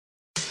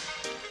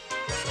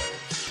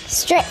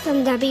straight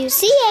from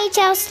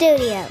WCHL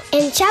Studio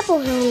in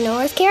Chapel Hill,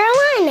 North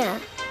Carolina.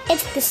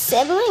 It's the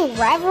Sibling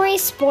Rivalry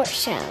Sports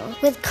Show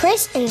with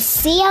Chris and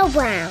C.L.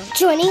 Brown.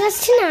 Joining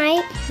us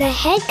tonight, the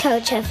head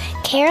coach of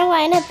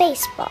Carolina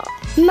Baseball,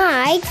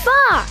 Mike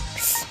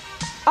Fox.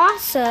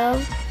 Also,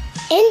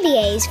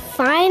 NBA's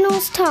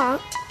finals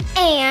talk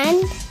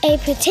and a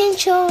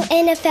potential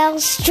NFL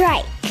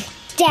strike.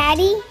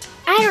 Daddy,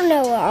 I don't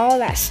know what all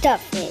that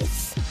stuff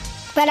is,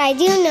 but I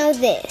do know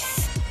this.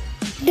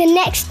 The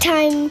next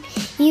time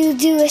you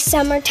do a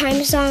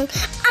summertime song,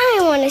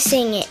 I want to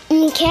sing it.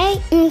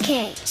 Okay?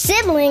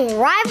 Sibling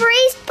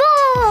Rivalry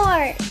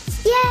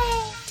Sports!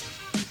 Yay!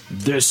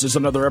 This is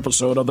another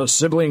episode of the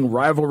Sibling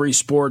Rivalry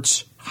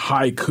Sports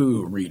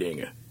Haiku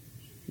Reading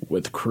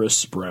with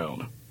Chris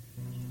Brown.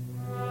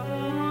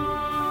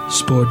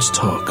 Sports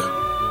talk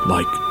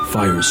like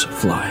fires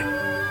fly.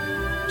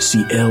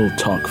 CL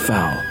talk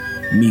foul,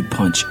 me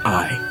punch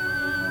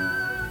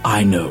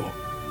I know,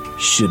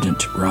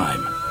 shouldn't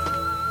rhyme.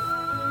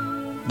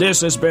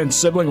 This has been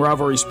Sibling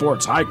Rivalry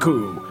Sports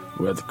Haiku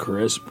with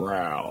Chris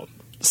Brown.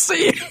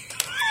 See?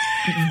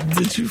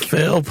 Did you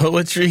fail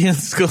poetry in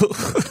school?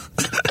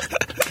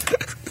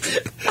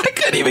 I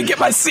couldn't even get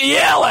my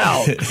CL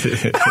out.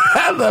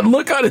 The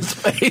look on his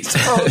face,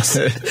 folks.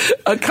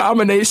 A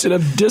combination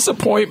of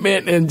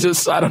disappointment and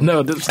just, I don't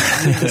know,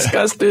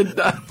 disgusted.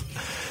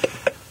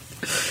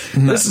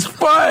 This is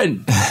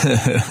fun.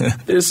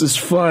 This is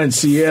fun,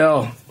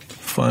 CL.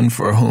 Fun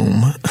for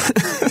whom?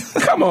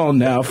 Come on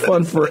now,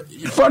 fun for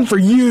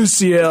you,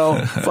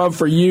 CL. Fun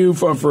for you,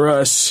 fun for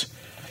us.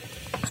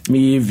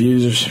 Me,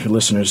 viewers,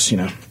 listeners, you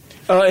know.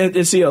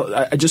 And CL,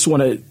 I just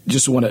want to.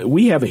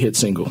 We have a hit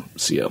single,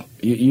 CL.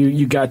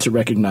 You got to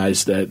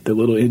recognize that the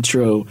little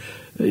intro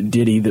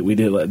ditty that we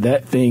did,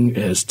 that thing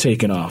has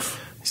taken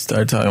off. You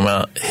start talking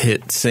about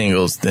hit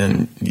singles,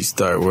 then you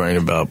start worrying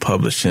about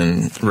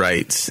publishing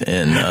rights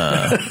and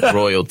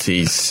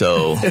royalties.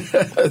 So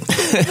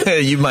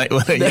you might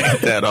want to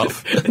get that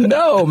off.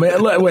 No,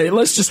 man. Wait,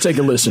 let's just take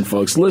a listen,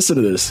 folks. Listen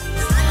to this.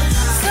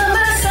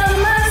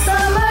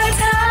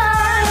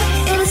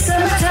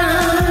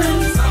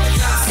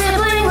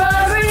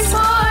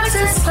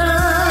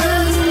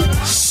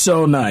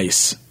 So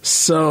nice.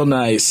 So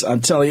nice.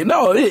 I'm telling you.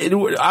 No,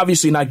 we're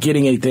obviously not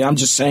getting anything. I'm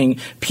just saying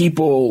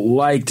people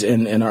liked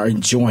and are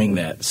enjoying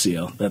that,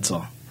 CL. That's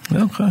all.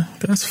 Okay.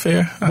 That's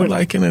fair. I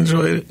like and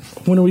enjoy it.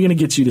 When are we going to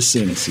get you to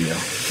sing, CL?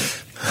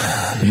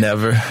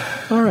 Never.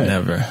 All right.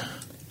 Never.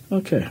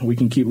 Okay. We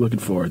can keep looking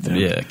forward then.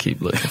 Yeah,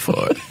 keep looking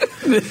forward.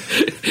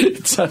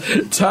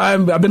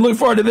 Time. I've been looking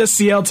forward to this,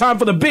 CL. Time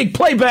for the big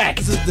playback.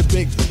 This is the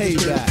big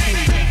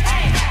payback.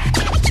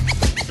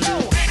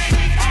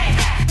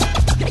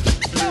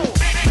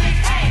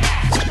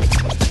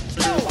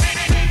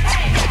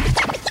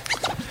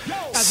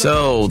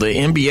 So, the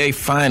NBA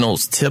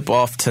Finals tip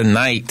off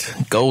tonight.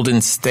 Golden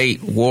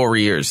State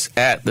Warriors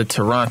at the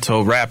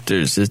Toronto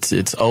Raptors.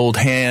 It's old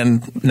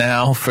hand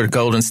now for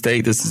Golden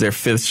State. This is their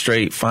fifth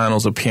straight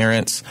Finals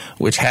appearance,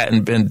 which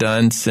hadn't been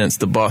done since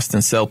the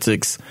Boston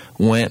Celtics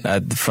went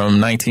from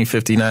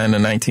 1959 to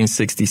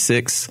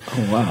 1966.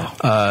 Oh,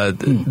 wow.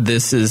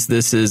 This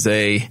is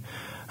a...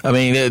 I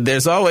mean,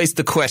 there's always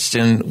the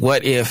question,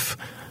 what if...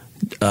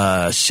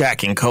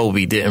 Shaq and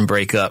Kobe didn't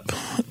break up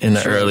in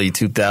the early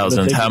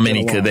 2000s. How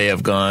many could they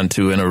have gone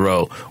to in a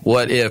row?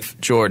 What if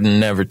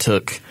Jordan never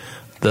took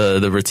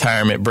the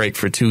retirement break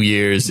for 2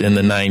 years in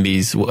the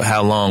 90s?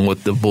 How long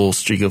would the Bulls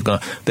streak have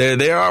gone?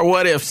 There are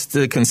what ifs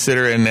to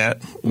consider in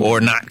that, or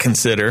not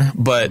consider.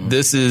 But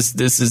this is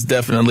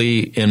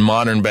definitely, in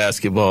modern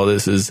basketball,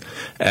 this is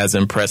as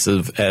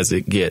impressive as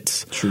it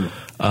gets. True.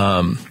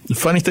 The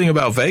funny thing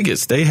about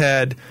Vegas, they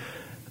had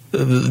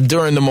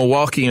during the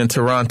Milwaukee and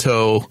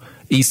Toronto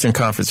Eastern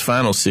Conference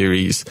Final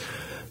Series,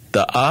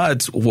 the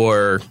odds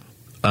were,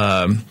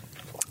 and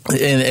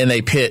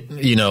they pit,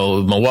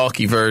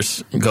 Milwaukee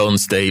versus Golden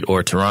State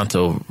or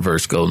Toronto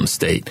versus Golden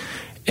State.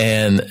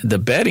 And the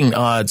betting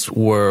odds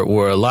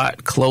were a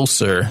lot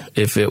closer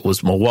if it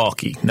was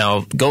Milwaukee.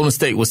 Now, Golden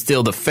State was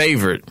still the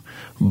favorite,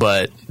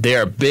 but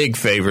they're a big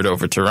favorite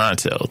over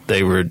Toronto.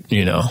 They were,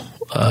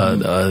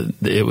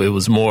 it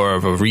was more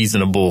of a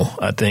reasonable,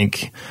 I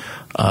think,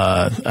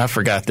 I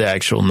forgot the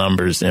actual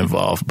numbers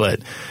involved,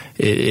 but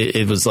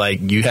it was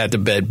like you had to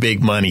bet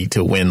big money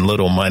to win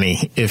little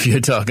money if you're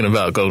talking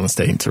about Golden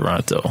State and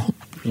Toronto.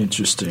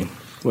 Interesting.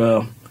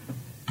 Well,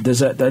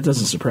 that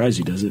doesn't surprise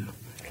you, does it?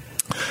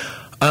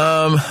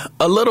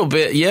 A little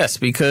bit, yes,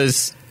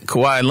 because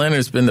Kawhi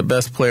Leonard's been the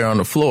best player on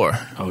the floor.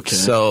 Okay.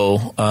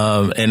 So,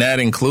 and that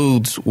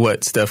includes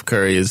what Steph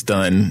Curry has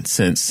done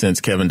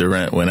since Kevin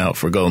Durant went out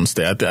for Golden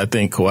State. I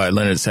think Kawhi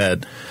Leonard's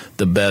had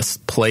the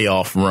best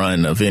playoff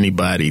run of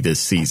anybody this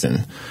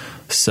season.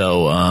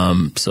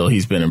 So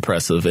he's been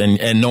impressive.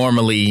 And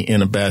normally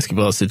in a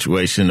basketball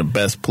situation, the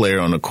best player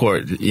on the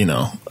court,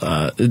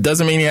 it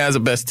doesn't mean he has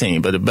the best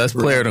team, but the best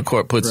player on the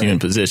court puts you in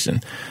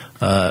position.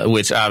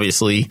 which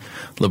obviously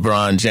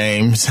LeBron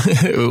James,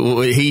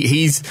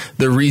 he's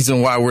the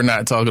reason why we're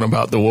not talking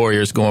about the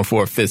Warriors going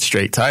for a 5th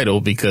straight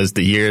title, because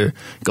the year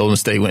Golden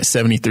State went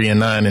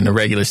 73-9 in the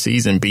regular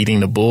season, beating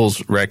the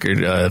Bulls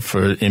record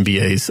for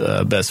NBA's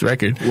best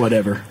record.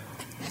 Whatever.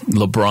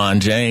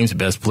 LeBron James,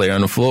 best player on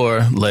the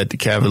floor, led the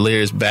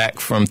Cavaliers back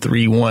from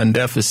 3-1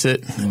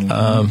 deficit,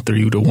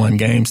 3-1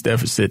 games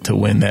deficit to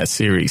win that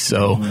series.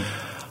 So,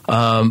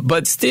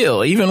 but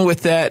still, even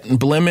with that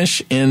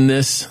blemish in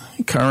this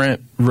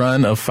current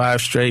run of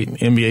 5 straight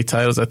NBA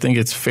titles, I think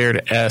it's fair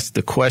to ask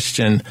the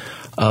question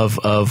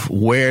of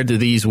where do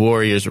these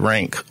Warriors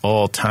rank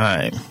all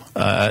time?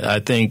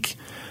 I think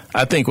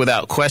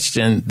without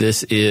question,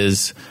 this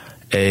is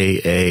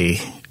a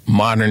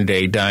modern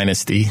day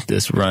dynasty,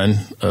 this run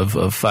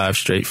of 5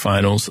 straight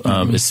finals,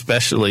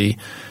 especially,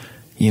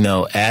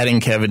 adding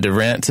Kevin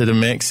Durant to the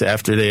mix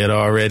after they had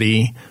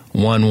already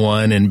won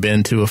one and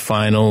been to a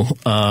final.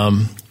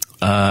 And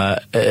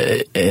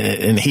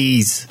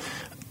he's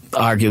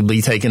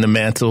arguably taking the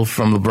mantle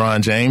from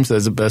LeBron James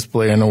as the best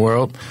player in the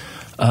world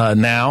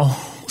now.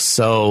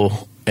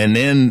 So, and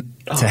then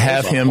to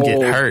have him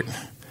get hurt.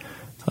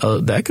 Oh,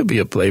 that could be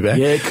a playback.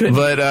 Yeah, it could.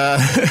 But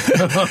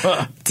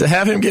to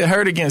have him get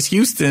hurt against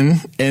Houston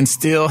and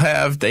still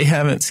they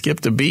haven't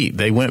skipped a beat.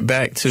 They went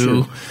back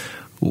to,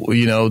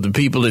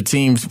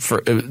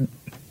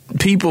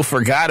 people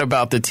forgot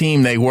about the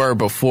team they were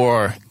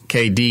before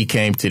KD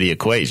came to the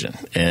equation,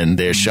 and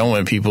they're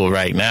showing people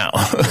right now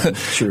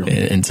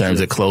in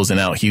terms of closing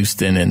out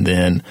Houston and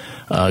then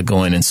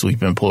going and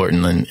sweeping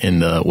Portland in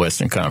the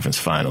Western Conference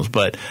Finals.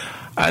 But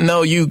I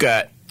know you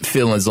got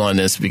feelings on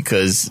this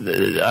because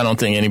I don't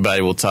think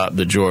anybody will top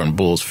the Jordan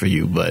Bulls for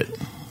you, but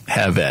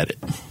have at it.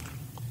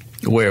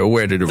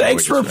 Where did the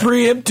Thanks for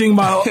preempting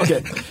my...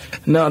 Okay.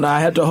 No, I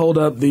had to hold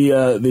up the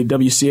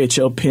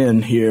WCHL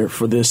pin here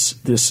for this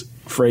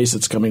phrase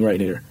that's coming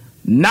right here.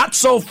 Not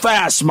so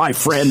fast, my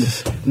friend.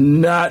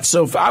 Not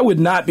so I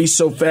would not be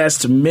so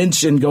fast to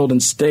mention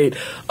Golden State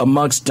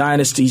amongst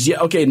dynasties.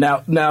 Yeah, okay,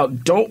 now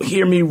don't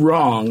hear me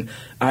wrong.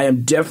 I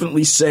am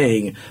definitely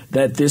saying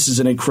that this is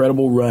an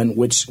incredible run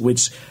which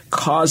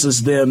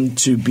causes them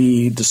to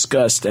be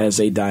discussed as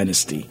a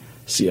dynasty.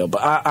 CL, but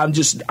I'm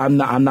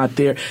not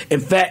there. In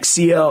fact,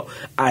 CL,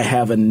 I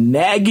have a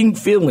nagging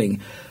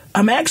feeling.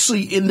 I'm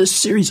actually in this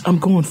series. I'm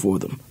going for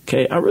them.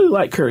 Okay, I really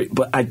like Curry,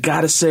 but I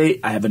gotta say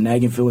I have a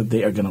nagging feeling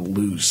they are going to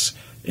lose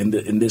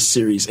in this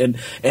series, and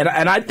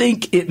I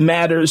think it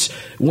matters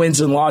wins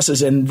and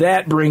losses, and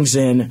that brings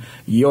in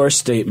your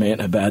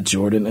statement about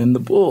Jordan and the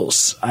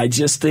Bulls. I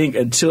just think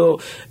of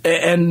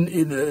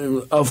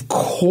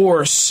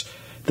course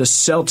the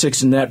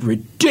Celtics in that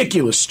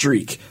ridiculous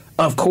streak.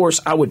 Of course,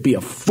 I would be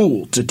a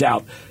fool to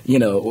doubt,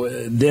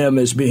 them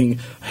as being,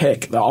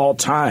 the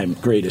all-time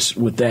greatest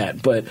with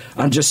that. But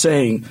I'm just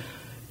saying,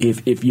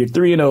 if you're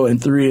 3-0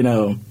 and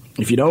 3-0,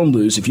 if you don't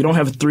lose, if you don't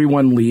have a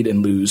 3-1 lead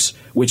and lose,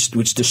 which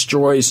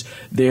destroys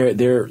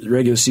their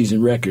regular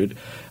season record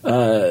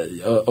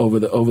over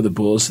the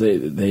Bulls,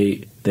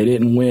 they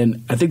didn't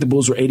win. I think the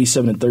Bulls were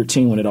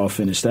 87-13 when it all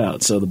finished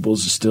out. So the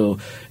Bulls are still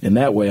in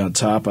that way on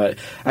top. I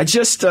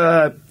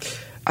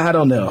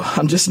don't know.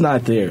 I'm just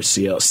not there,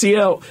 CL.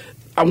 CL,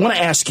 I want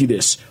to ask you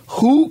this.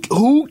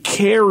 Who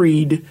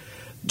carried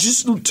 –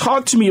 just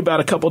talk to me about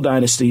a couple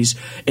dynasties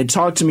and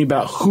talk to me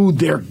about who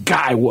their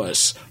guy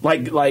was.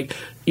 Like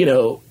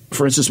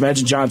for instance,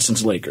 Magic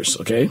Johnson's Lakers,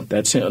 okay?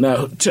 That's him.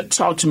 Now,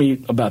 talk to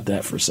me about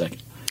that for a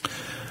second.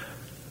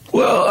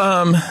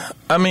 Well,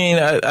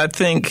 I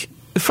think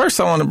 –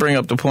 first I want to bring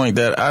up the point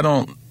that I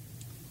don't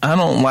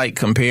like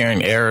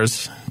comparing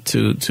eras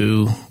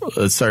to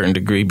a certain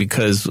degree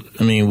because,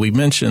 we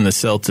mentioned the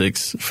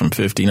Celtics from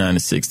 59 to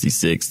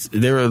 66.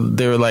 There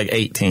were like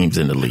 8 teams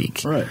in the league.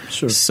 Right,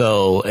 sure.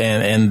 So,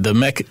 and the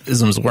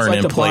mechanisms weren't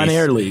in place. The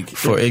Air League.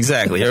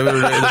 Exactly.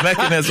 The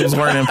mechanisms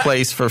weren't in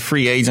place for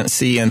free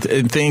agency and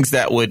things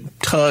that would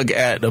tug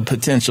at a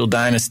potential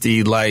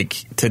dynasty like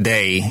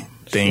today.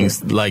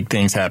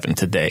 Things happen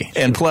today.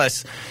 Sure. And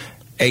plus,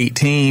 8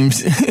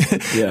 teams,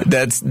 yeah.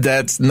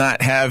 That's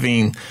not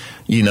having,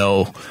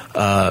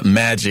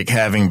 Magic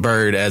having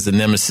Bird as a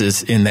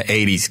nemesis in the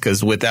 80s,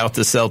 because without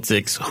the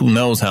Celtics, who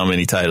knows how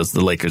many titles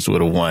the Lakers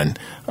would have won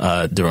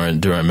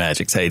during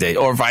Magic's heyday,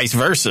 or vice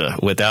versa,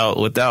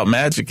 without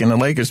Magic and the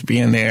Lakers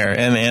being there,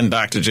 and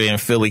Dr. J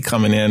and Philly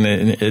coming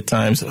in at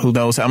times, who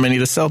knows how many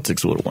the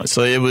Celtics would have won.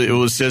 So it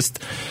was just,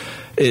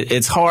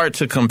 it's hard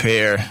to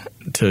compare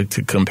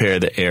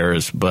the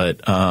eras, but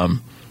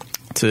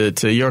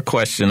to your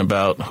question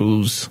about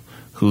who's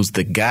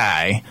the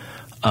guy,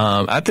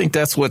 I think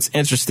that's what's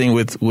interesting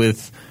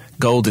with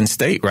Golden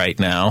State right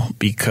now,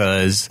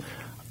 because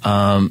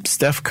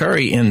Steph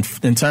Curry, in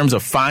terms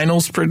of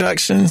finals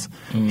productions,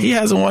 he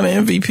hasn't won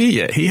an MVP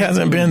yet. He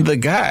hasn't been the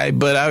guy,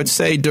 but I would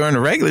say during the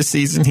regular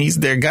season, he's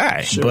their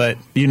guy. Sure. But,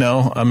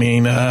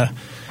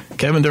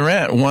 Kevin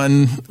Durant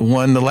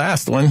won the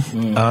last one.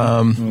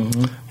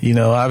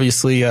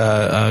 Obviously,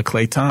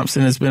 Klay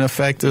Thompson has been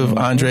effective.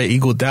 Andre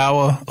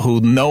Iguodala, who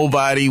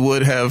nobody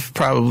would have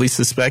probably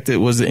suspected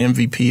was the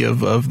MVP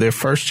of their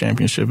first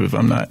championship, if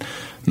I'm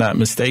not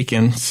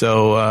mistaken.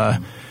 So,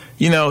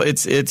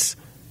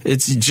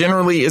 it's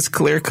generally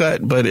clear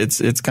cut, but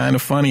it's kind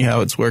of funny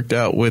how it's worked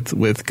out with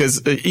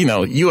because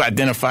you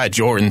identify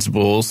Jordan's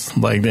Bulls,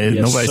 like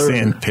nobody's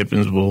saying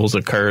Pippen's Bulls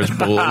or Kerr's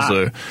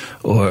Bulls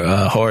or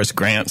Horace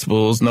Grant's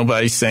Bulls.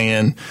 Nobody's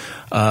saying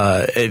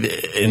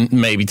and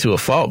maybe to a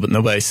fault, but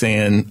nobody's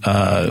saying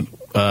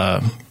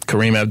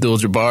Kareem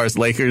Abdul-Jabbar's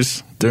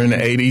Lakers during the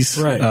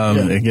 80s. Right.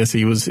 I guess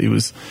he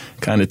was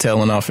kind of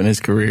tailing off in his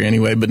career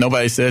anyway, but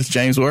nobody says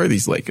James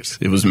Worthy's Lakers.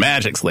 It was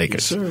Magic's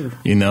Lakers.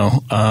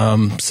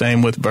 Yes,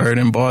 same with Bird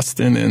in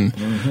Boston, and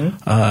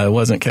it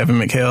wasn't Kevin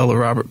McHale or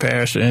Robert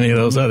Parrish or any of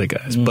those other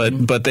guys.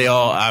 But they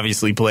all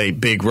obviously played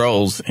big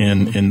roles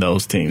in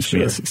those teams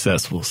being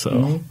successful.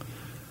 So,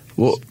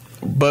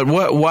 but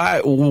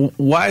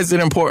why is it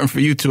important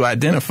for you to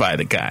identify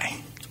the guy?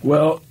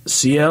 Well,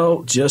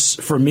 CL,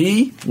 just for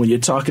me, when you're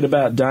talking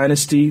about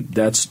dynasty,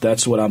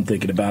 that's what I'm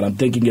thinking about. I'm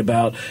thinking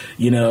about,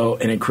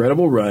 an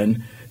incredible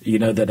run,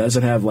 that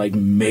doesn't have like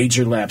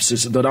major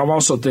lapses. But I'm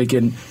also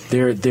thinking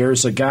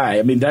there's a guy.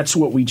 I mean, that's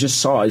what we just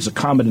saw is a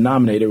common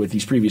denominator with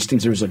these previous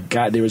teams. There was a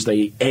guy.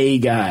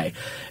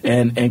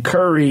 And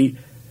Curry,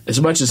 as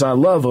much as I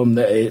love him,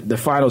 the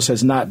finals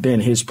has not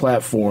been his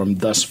platform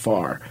thus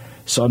far.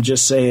 So I'm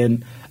just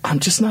saying, I'm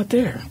just not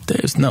there.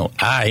 There's no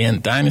I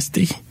in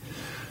dynasty.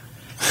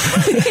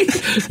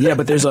 Yeah,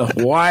 but there's a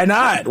why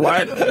not?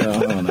 Why?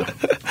 No.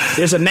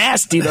 There's a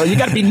nasty though. You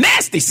got to be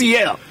nasty,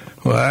 CL.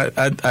 Well,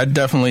 I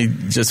definitely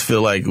just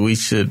feel like we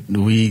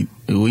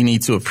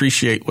need to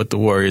appreciate what the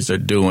Warriors are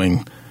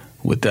doing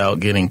without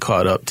getting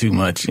caught up too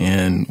much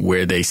in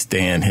where they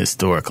stand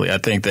historically. I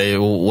think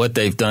what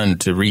they've done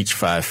to reach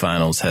 5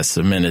 finals has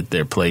cemented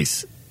their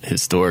place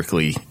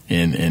historically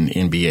in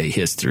NBA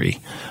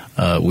history.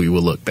 We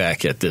will look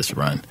back at this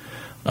run.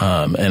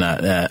 And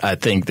I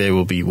think they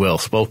will be well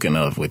spoken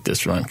of with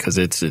this run because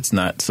it's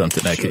not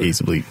something that could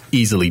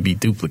easily be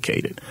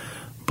duplicated.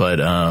 But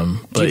do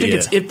you think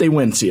it's if they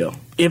win, CL?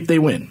 If they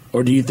win,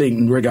 or do you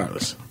think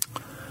regardless?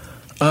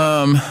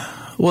 Well,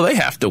 they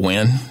have to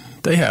win.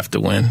 They have to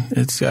win.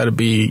 It's got to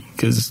be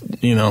because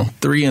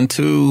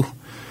 3-2,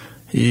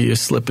 you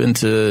slip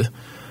into.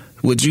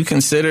 Would you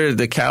consider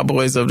the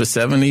Cowboys of the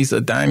 '70s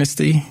a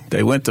dynasty?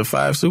 They went to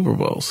 5 Super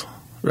Bowls,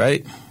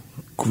 right?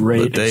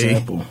 Great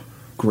example.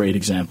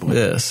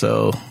 Yeah,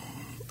 so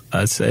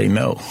I'd say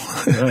no.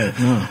 Right,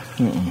 no.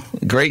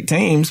 Great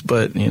teams,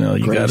 but you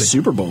got to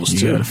Super Bowls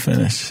too. You got to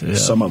finish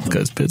some of them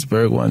because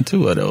Pittsburgh won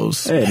 2 of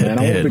those. Hey man,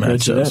 I won't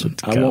begrudge you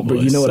that. I won't. But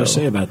you know what I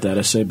say about that?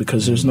 I say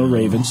because there's no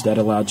Ravens, that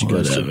allowed you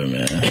guys to. Whatever,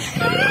 man.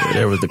 Whatever.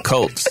 There were the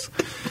Colts.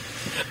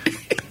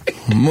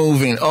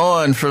 Moving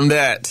on from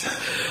that,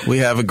 we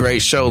have a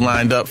great show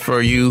lined up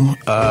for you.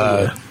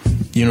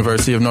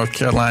 University of North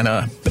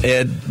Carolina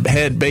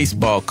head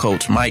baseball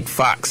coach Mike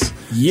Fox.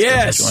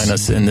 Yes. Join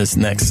us in this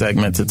next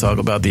segment to talk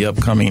about the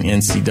upcoming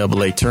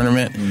NCAA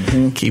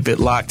tournament. Keep it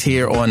locked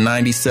here on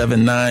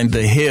 97.9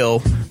 The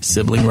Hill,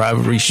 Sibling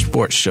Rivalry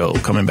Sports Show.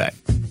 Coming back.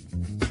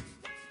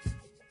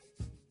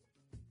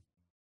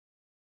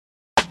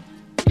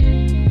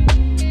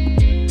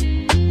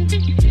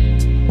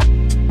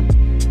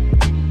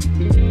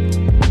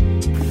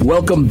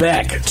 Welcome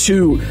back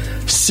to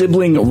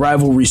Sibling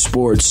Rivalry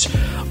Sports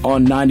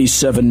on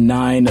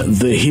 97.9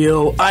 The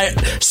Hill.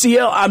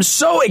 CL, I'm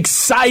so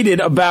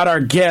excited about our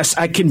guest.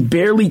 I can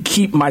barely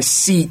keep my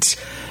seat.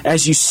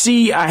 As you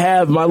see, I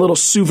have my little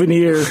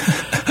souvenir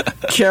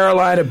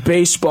Carolina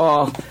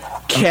baseball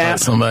cap.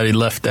 Somebody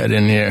left that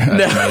in here.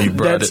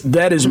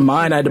 That is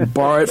mine. I had to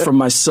borrow it from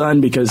my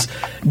son because,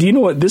 do you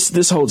know what?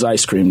 This holds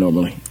ice cream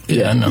normally.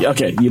 Yeah, I know.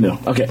 Okay, you know.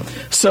 Okay.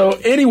 So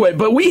anyway,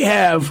 but we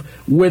have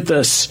with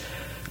us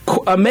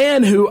a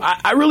man who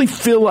I really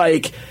feel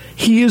like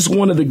he is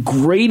one of the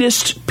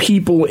greatest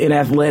people in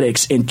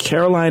athletics in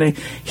Carolina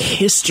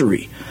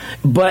history.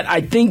 But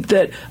I think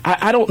that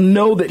I don't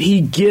know that he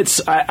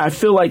gets, I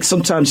feel like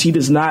sometimes he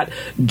does not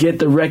get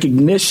the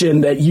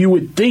recognition that you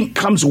would think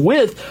comes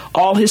with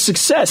all his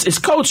success. It's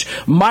Coach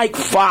Mike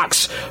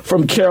Fox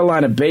from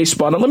Carolina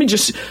baseball. Now let me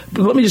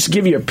just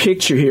give you a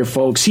picture here,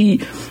 folks.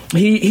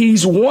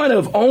 He's one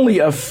of only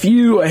a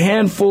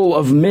handful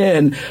of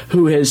men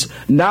who has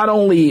not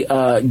only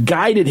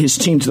guided his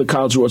team to the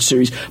College World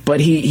Series, but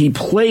he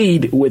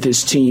played with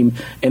his team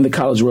in the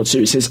College World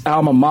Series, his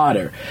alma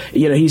mater.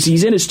 You know,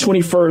 he's in his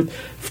 21st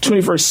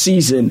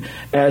season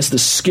as the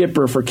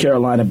skipper for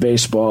Carolina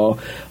baseball.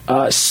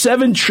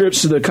 7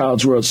 trips to the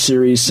College World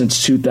Series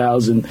since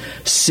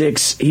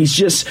 2006. He's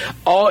just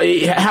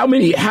how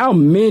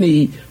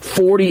many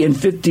 40 and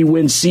 50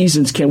 win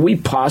seasons can we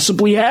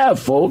possibly have,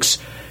 folks?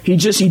 He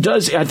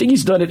does. I think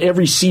he's done it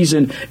every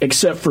season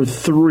except for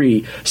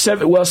 3.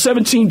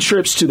 17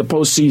 trips to the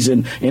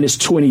postseason in his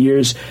 20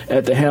 years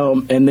at the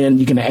helm, and then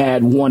you can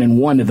add 1 and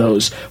 1 of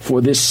those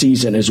for this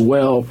season as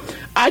well.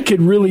 I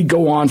could really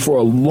go on for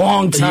a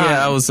long time.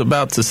 Yeah, I was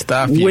about to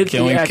stop you.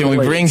 Can we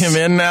bring him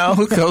in now,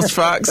 Coach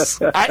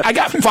Fox? I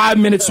got 5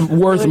 minutes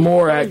worth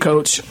more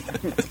Coach.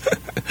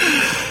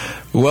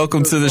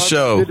 Welcome to the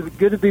show.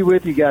 Good to be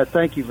with you guys.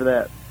 Thank you for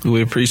that.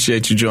 We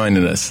appreciate you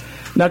joining us.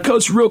 Now,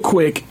 Coach, real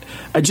quick,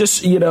 I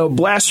just,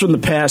 blast from the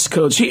past,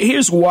 Coach.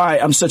 Here's why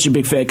I'm such a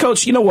big fan.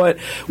 Coach, you know what?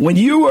 When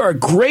you are a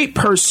great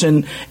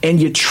person and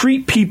you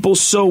treat people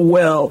so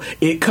well,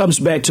 it comes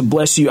back to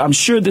bless you. I'm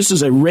sure this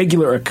is a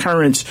regular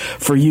occurrence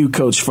for you,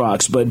 Coach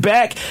Fox. But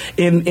back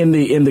in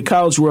the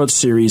College World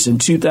Series in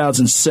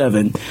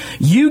 2007,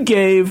 you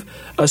gave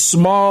a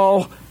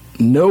small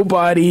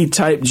nobody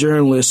type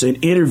journalist an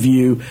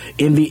interview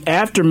in the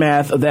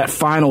aftermath of that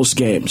finals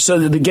game.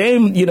 So the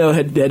game,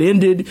 had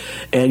ended,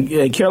 and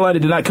Carolina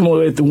did not come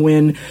away with the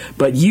win.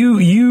 But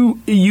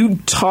you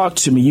talked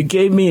to me. You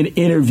gave me an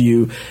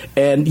interview,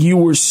 and you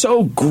were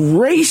so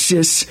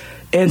gracious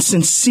and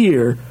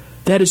sincere.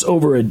 That is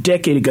over a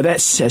decade ago.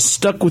 That has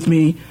stuck with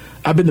me.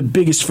 I've been the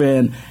biggest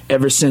fan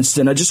ever since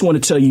then. I just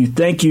want to tell you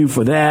thank you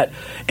for that,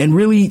 and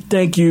really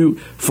thank you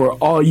for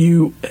all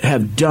you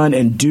have done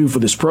and do for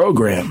this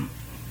program.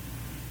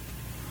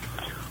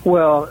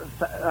 Well,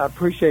 I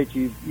appreciate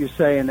you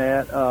saying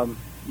that.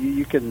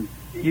 You can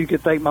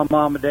thank my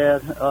mom and dad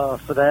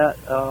for that.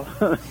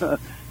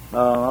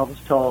 I was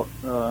taught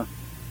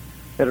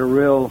at a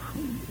real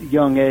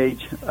young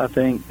age, I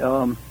think,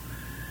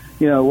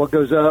 what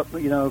goes up,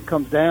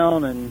 comes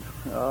down, and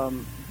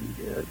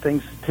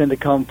things tend to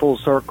come full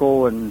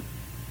circle, and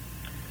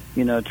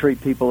treat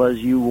people as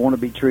you want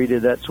to be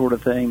treated, that sort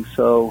of thing.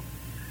 So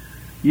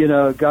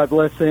God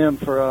bless them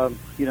for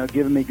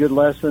giving me good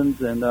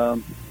lessons, and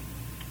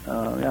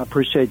I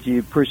appreciate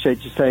you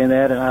saying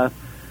that, and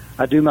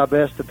I do my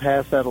best to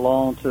pass that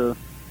along to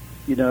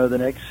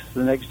the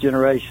next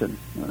generation.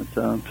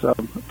 So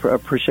I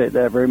appreciate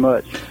that very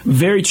much.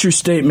 Very true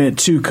statement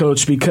too,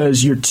 Coach,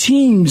 because your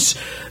teams,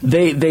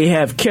 they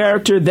have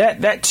character.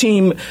 That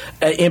team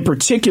in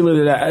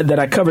particular that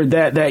I covered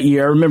that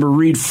year, I remember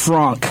Reed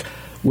Frank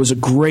was a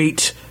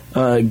great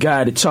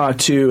guy to talk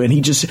to, and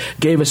he just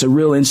gave us a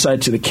real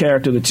insight to the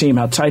character of the team,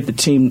 how tight the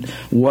team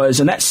was,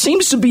 and that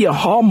seems to be a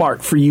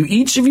hallmark for you.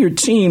 Each of your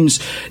teams,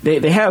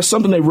 they have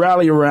something they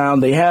rally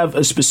around. They have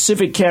a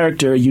specific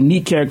character, a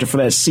unique character for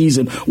that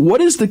season. What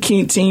is the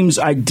team's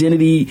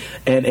identity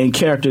and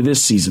character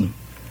this season?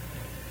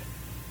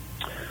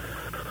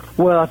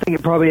 Well, I think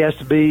it probably has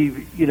to be,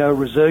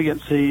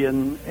 resiliency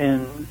and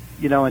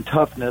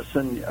toughness,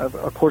 and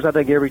of course, I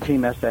think every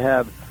team has to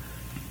have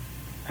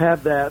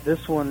that.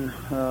 This one,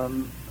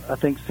 I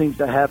think, seems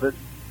to have it,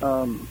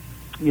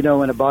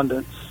 in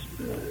abundance,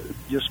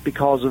 just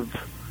because of,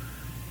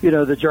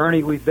 the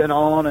journey we've been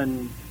on,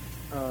 and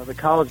the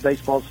college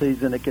baseball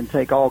season. It can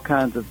take all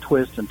kinds of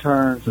twists and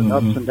turns and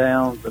ups and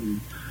downs,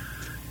 and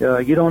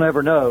you don't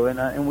ever know.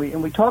 And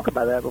we talk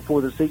about that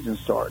before the season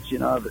starts.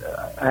 I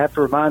have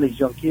to remind these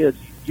young kids,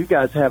 you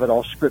guys have it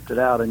all scripted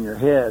out in your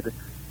head,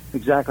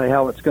 exactly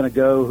how it's going to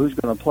go, who's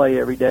going to play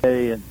every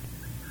day, and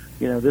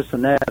this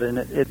and that, and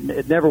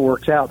it never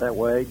works out that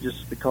way,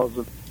 just because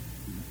of,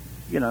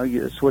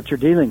 it's what you're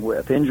dealing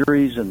with,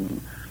 injuries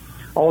and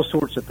all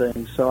sorts of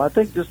things. So I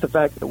think just the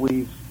fact that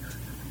we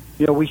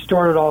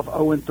started off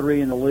 0-3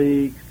 in the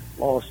league,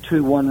 lost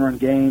 2 one-run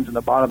games in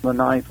the bottom of the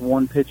ninth,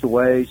 1 pitch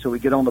away, so we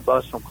get on the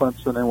bus from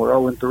Clemson, and we're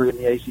 0-3 in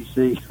the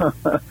ACC.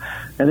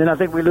 And then I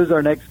think we lose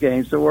our next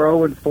game, so we're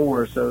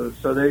 0-4,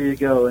 so there you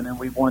go. And then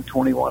we won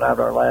 21 out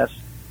of our last,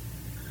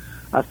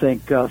 I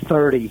think,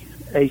 30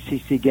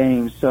 ACC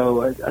games.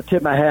 So I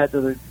tip my hat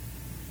to the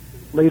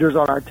leaders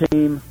on our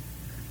team.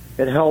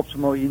 It helps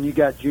when you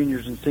got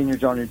juniors and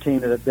seniors on your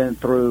team that have been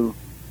through,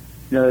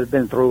 it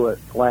the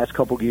last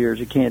couple of years.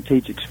 You can't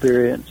teach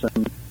experience,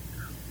 and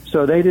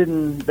so they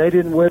didn't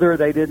wither,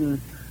 they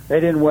didn't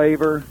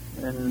waver,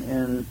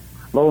 and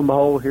lo and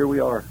behold, here we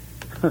are.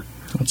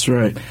 That's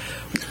right.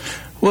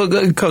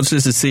 Well, Coach,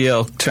 this is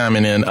CL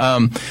chiming in.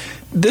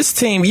 This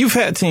team, you've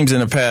had teams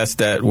in the past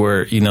that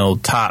were,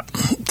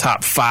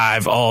 top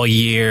 5 all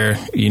year,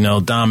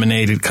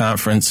 dominated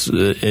conference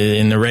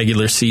in the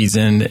regular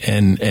season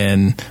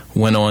and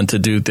went on to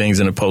do things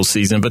in the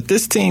postseason. But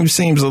this team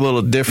seems a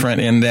little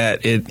different in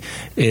that it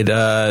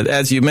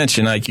as you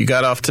mentioned, like you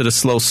got off to the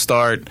slow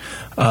start.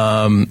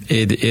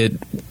 It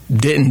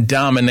didn't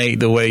dominate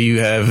the way you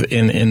have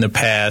in the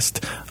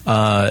past,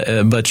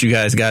 but you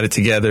guys got it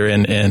together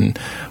and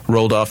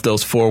rolled off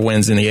those 4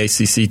 wins in the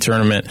ACC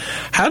tournament.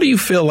 How do you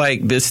feel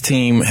like this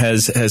team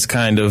has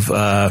kind of,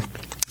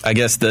 I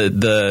guess,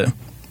 the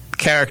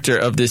character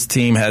of this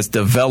team has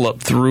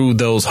developed through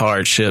those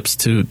hardships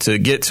to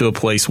get to a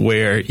place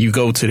where you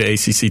go to the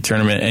ACC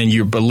tournament and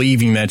you're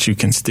believing that you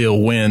can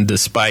still win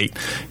despite,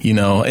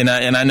 and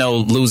I know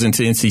losing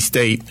to NC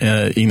State,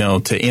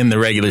 to end the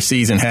regular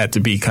season had to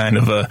be kind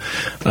of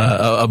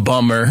a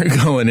bummer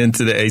going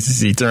into the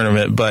ACC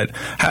tournament. But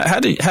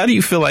how do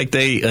you feel like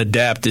they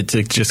adapted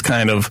to just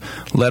kind of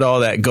let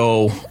all that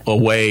go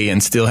away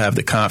and still have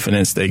the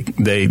confidence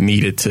they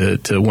needed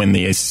to win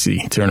the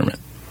ACC tournament?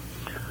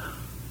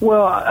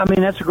 Well, I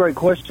mean, that's a great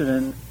question.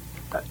 And,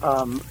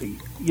 I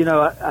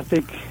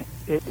think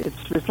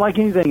it's like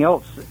anything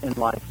else in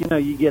life.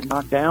 You get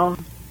knocked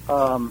down,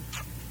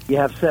 you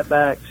have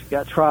setbacks, you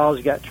got trials,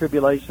 you got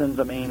tribulations.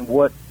 I mean,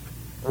 what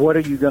are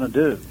you going to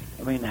do?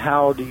 I mean,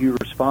 how do you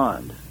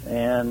respond?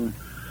 And,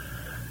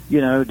 do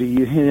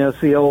you,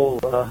 it's the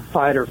old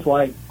fight or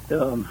flight,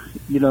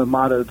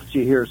 motto that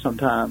you hear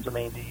sometimes. I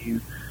mean, do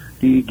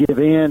you give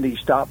in? Do you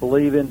stop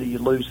believing? Do you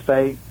lose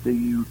faith? Do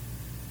you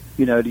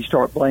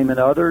start blaming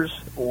others,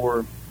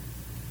 or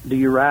do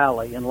you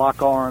rally and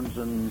lock arms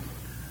and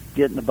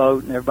get in the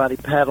boat and everybody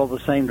paddle the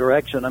same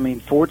direction? I mean,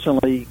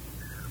 fortunately,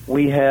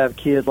 we have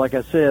kids, like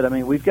I said, I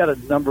mean, we've got a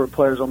number of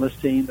players on this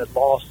team that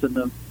lost in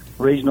the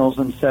regionals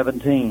in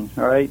 17,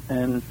 all right,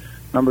 and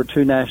number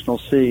 2 national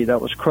seed.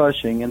 That was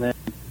crushing, and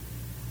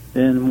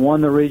then won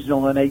the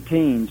regional in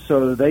 18.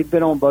 So they've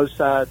been on both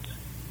sides.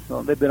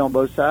 They've been on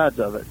both sides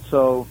of it.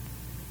 So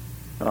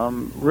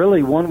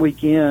really, one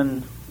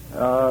weekend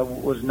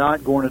was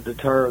not going to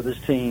deter this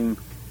team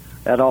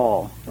at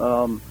all.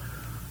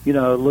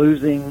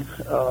 Losing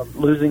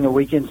a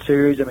weekend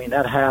series, I mean,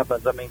 that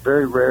happens. I mean,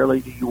 very rarely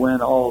do you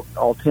win all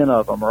 10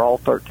 of them or all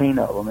 13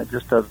 of them. It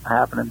just doesn't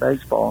happen in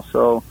baseball.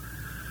 So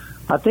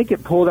I think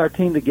it pulled our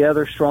team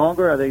together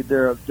stronger. I think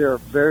they're a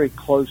very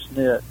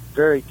close-knit,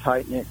 very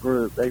tight-knit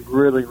group. They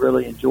really,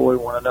 really enjoy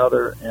one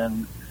another,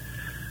 and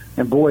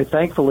boy,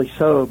 thankfully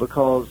so,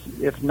 because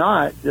if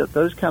not,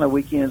 those kind of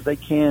weekends, they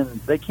can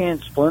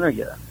splinter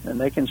you, and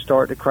they can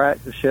start to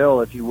crack the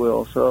shell, if you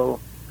will. So,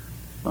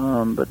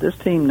 but this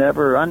team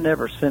I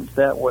never sensed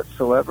that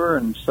whatsoever,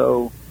 and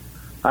so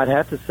I'd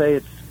have to say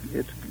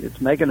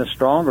it's making us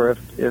stronger,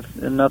 if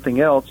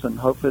nothing else, and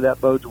hopefully that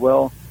bodes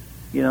well,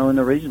 in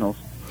the regionals.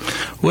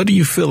 What do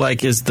you feel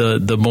like is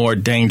the more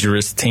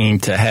dangerous team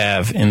to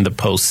have in the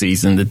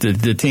postseason?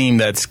 The team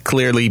that's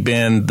clearly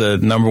been the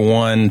number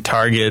one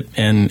target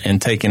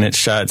and taking its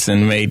shots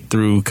and made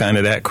through kind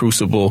of that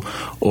crucible,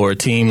 or a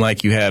team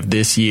like you have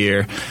this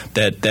year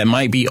that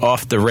might be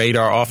off the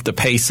radar, off the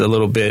pace a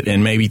little bit,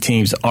 and maybe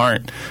teams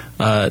aren't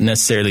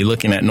necessarily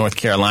looking at North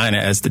Carolina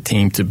as the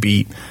team to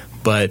beat.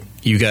 But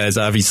you guys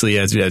obviously,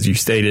 as you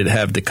stated,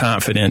 have the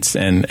confidence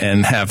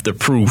and have the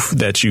proof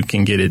that you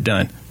can get it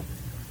done.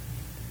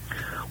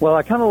 Well,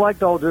 I kind of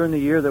liked all during the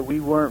year that we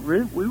weren't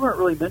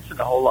really mentioned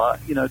a whole lot,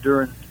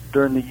 during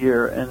the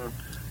year, and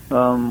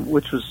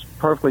which was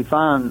perfectly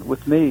fine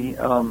with me.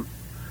 So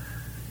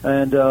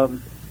I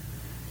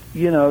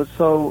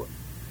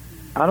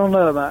don't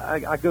know.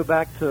 I go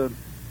back to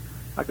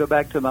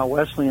my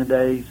Wesleyan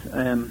days,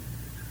 and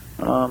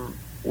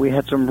we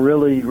had some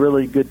really,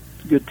 really good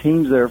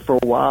teams there for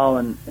a while,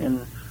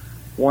 and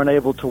weren't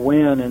able to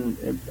win,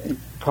 and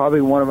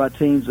probably one of my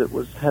teams that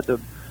had the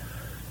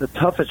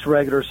toughest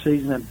regular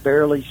season and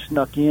barely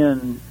snuck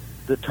in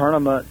the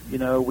tournament.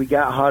 We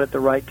got hot at the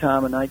right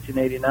time in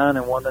 1989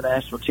 and won the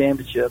national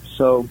championship.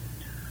 So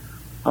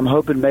I'm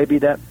hoping maybe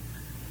that,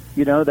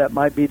 that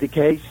might be the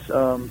case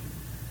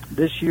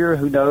this year.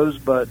 Who knows?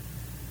 But,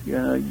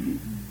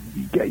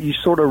 you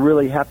sort of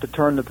really have to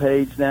turn the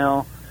page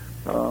now.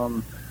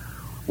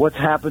 What's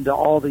happened to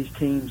all these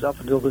teams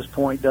up until this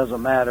point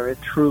doesn't matter. It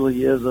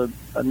truly is a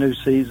new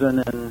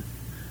season, and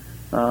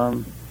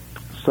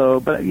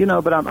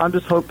but I'm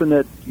just hoping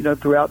that,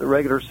 throughout the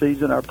regular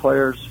season, our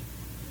players,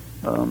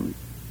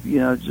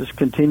 just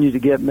continue to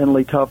get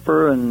mentally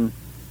tougher. And,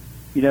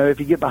 if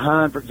you get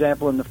behind, for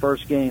example, in the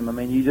first game, I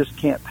mean, you just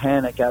can't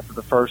panic after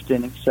the first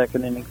inning,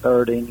 second inning,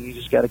 third inning. You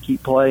just got to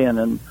keep playing.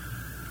 And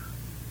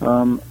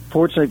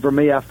fortunately for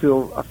me, I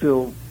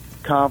feel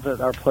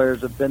confident our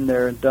players have been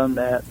there and done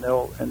that,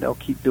 and they'll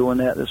keep doing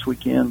that this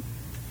weekend.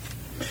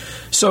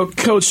 So,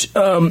 Coach,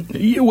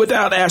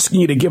 without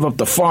asking you to give up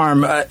the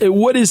farm,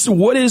 what is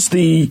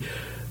the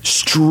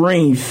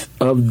strength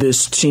of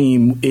this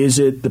team? Is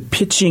it the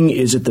pitching?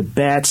 Is it the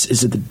bats?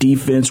 Is it the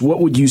defense? What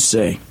would you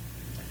say?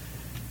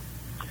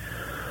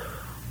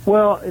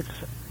 If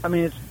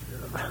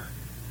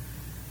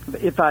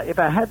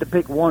I had to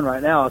pick one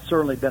right now, it's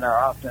certainly been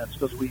our offense,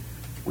 because we've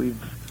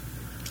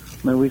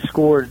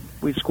scored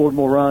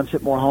more runs,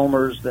 hit more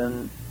homers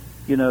than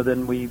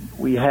we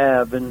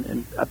have,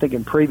 and I think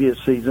in previous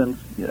seasons,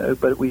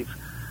 but I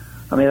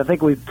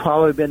think we've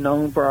probably been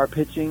known for our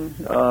pitching,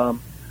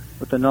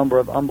 with the number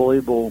of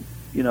unbelievable,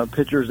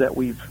 pitchers that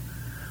we've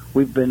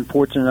been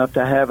fortunate enough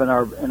to have in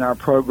our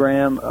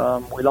program.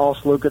 We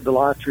lost Luca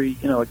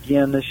Delatri,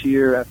 again this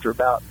year after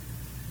about,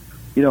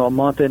 a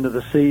month into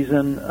the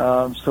season.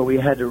 So we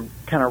had to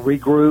kind of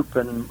regroup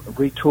and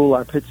retool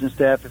our pitching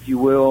staff, if you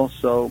will.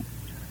 So,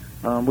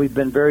 We've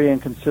been very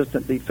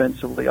inconsistent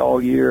defensively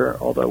all year,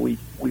 although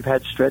we've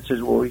had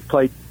stretches where we've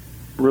played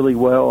really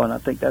well, and I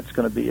think that's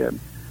going to be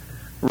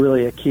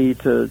really a key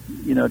to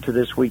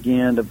this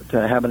weekend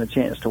to having a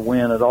chance to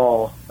win at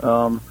all.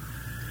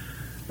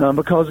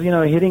 Because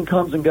hitting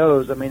comes and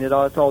goes. I mean,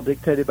 it's all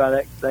dictated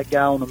by that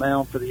guy on the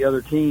mound for the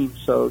other team.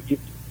 So you've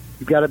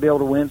got to be able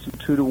to win some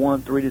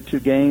 2-1,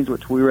 3-2 games,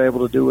 which we were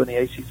able to do in the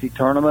ACC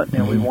tournament,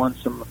 and we won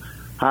some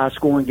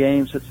high-scoring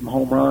games, hit some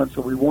home runs.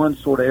 So we won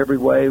sort of every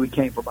way. We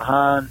came from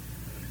behind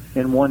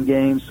in one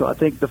game. So I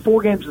think the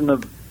 4 games in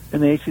the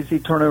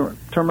ACC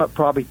tournament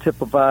probably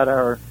typified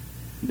our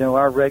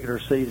regular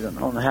season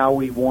on how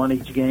we won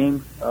each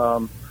game.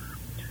 I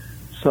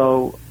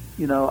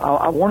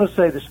want to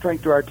say the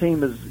strength of our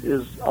team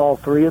is all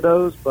 3 of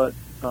those, but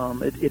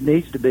it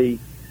needs to be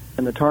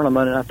in the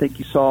tournament. And I think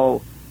you saw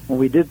when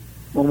we did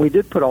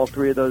put all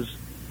 3 of those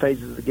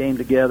phases of the game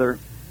together,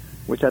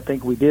 which I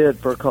think we did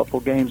for a couple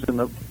of games in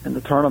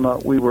the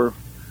tournament, we were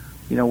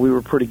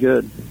pretty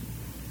good.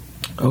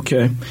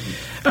 Okay.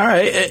 All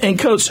right. And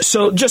Coach,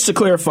 so just to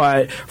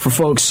clarify for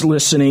folks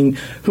listening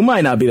who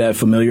might not be that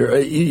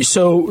familiar,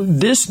 so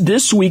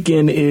this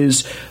weekend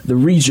is the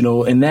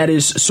regional, and that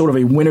is sort of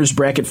a winner's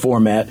bracket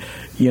format,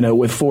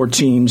 with 4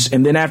 teams.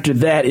 And then after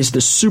that is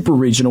the super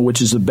regional,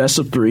 which is the best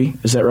of 3.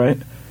 Is that right?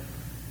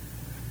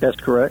 That's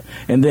correct.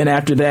 And then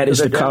after that is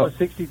they're down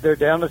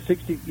to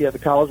 60. Yeah, the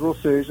College World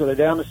Series. So they're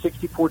down to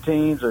 64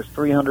 teams. There's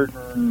 300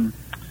 and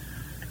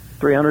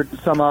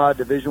some odd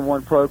Division I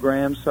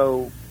programs.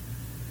 So,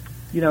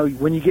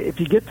 if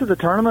you get to the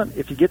tournament,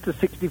 if you get to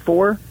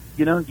 64,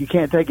 you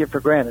can't take it for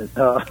granted.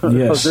 Yes.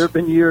 Because there have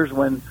been years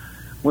when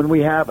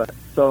we haven't.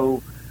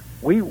 So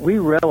we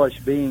relish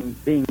being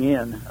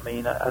in. I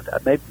mean,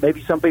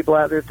 maybe some people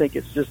out there think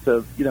it's just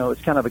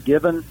it's kind of a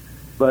given.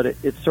 But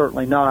it's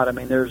certainly not. I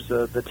mean, there's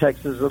the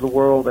Texas of the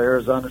world, the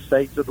Arizona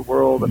States of the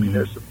world. I mean,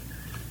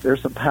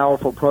 there's some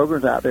powerful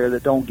programs out there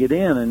that don't get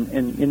in,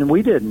 and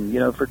we didn't.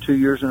 For 2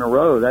 years in a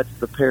row. That's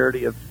the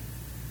parity of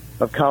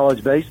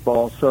college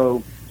baseball.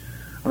 So,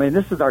 I mean,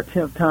 this is our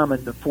 10th time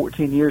in the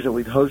 14 years that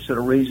we've hosted a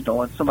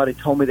regional, and somebody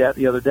told me that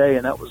the other day,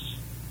 and that was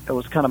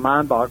kind of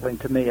mind-boggling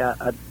to me.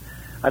 I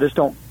just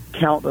don't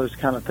count those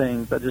kind of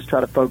things. I just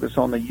try to focus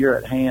on the year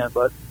at hand,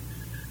 but.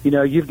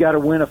 You've got to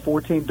win a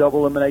 4-team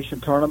double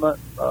elimination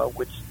tournament,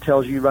 which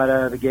tells you right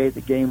out of the gate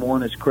that game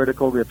 1 is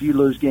critical. If you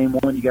lose game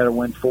 1, you got to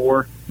win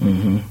 4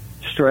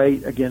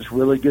 straight against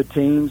really good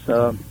teams.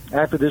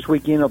 After this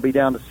weekend, it'll be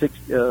down to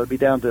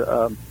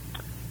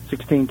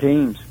 16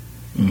 teams.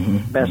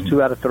 Best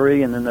 2 out of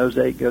 3, and then those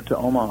 8 go to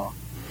Omaha.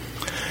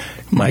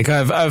 Mike,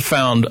 I've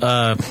found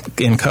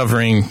in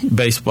covering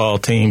baseball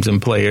teams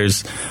and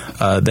players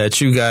that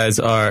you guys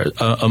are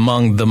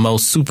among the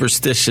most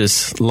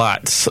superstitious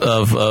lots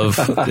of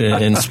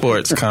in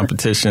sports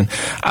competition.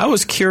 I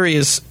was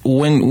curious,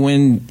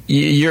 when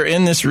you're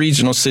in this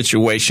regional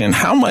situation,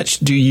 how much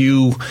do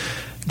you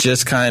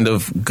just kind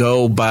of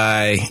go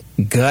by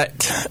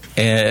gut,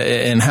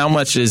 and how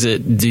much is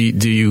it do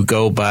you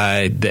go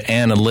by the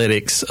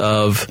analytics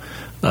of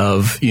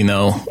if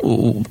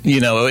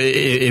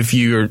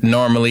you're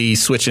normally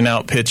switching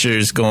out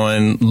pitchers,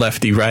 going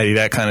lefty, righty,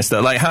 that kind of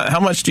stuff? Like, how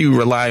much do you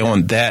rely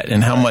on that,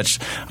 and how much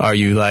are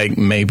you like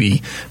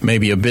maybe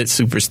a bit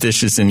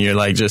superstitious, and you're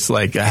like, just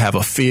like, I have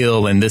a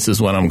feel, and this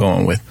is what I'm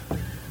going with?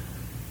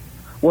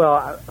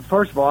 Well,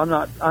 first of all,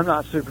 I'm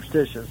not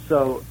superstitious,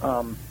 so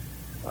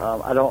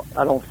I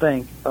don't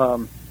think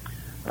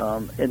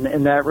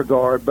in that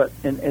regard. But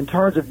in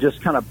terms of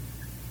just kind of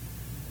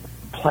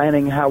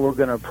planning how we're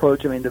going to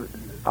approach, I mean,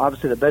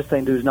 obviously the best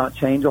thing to do is not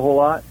change a whole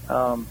lot.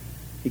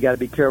 You got to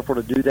be careful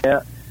to do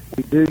that.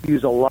 We do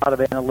use a lot of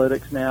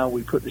analytics now.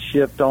 We put the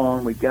shift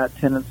on. We've got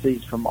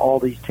tendencies from all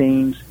these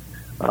teams.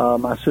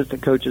 My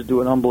assistant coaches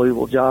do an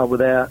unbelievable job with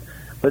that.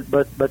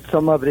 But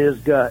some of it is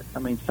gut. I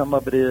mean, some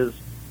of it is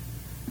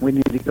we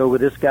need to go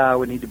with this guy.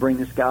 We need to bring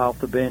this guy off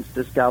the bench.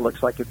 This guy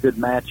looks like a good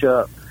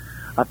matchup.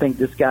 I think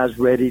this guy's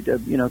ready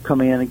to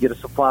come in and get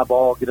us a fly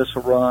ball, get us a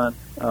run.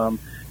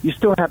 You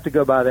still have to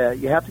go by that.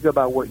 You have to go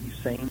by what you've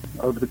seen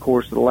over the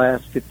course of the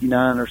last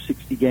 59 or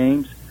 60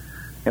 games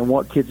and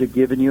what kids are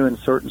giving you in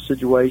certain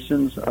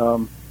situations.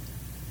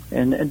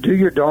 And do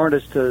your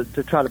darndest to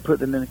try to put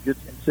them in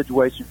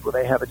situations where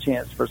they have a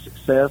chance for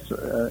success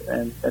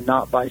and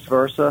not vice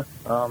versa.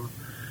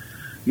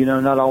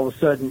 Not all of a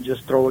sudden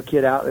just throw a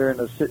kid out there in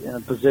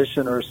a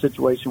position or a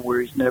situation where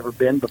he's never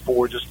been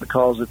before just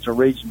because it's a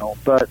regional.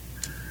 But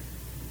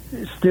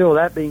still,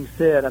 that being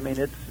said, I mean,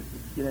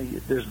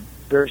 there's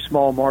very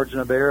small margin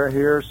of error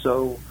here.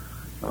 So,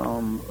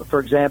 for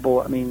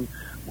example, I mean,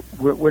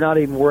 we're not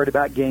even worried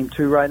about Game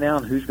 2 right now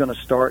and who's going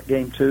to start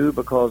Game 2,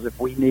 because if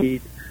we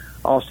need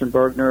Austin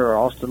Bergner or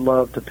Austin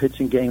Love to pitch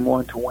in Game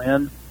 1 to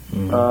win,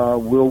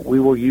 we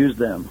will use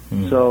them.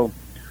 So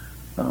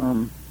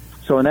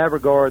in that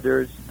regard,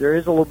 there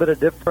is a little bit of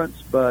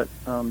difference, but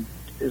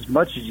as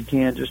much as you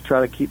can, just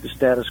try to keep the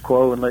status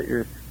quo and let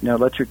your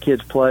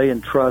kids play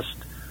and trust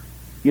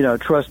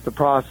the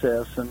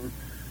process. And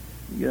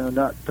I'm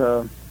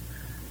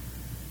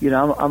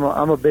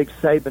a big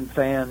Saban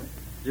fan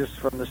just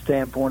from the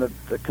standpoint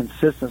of the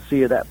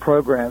consistency of that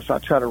program. So I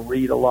try to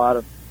read a lot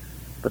of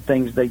the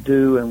things they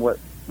do and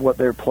what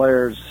their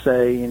players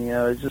say. And,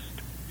 it's just,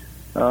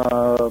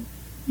 for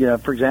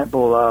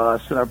example, I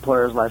said our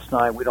players last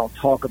night, we don't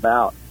talk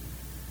about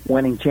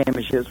winning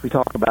championships. We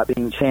talk about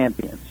being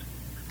champions.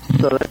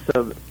 So that's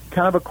a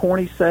kind of a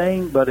corny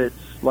saying, but it's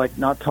like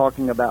not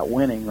talking about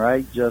winning,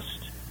 right? Just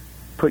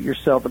put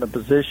yourself in a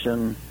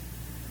position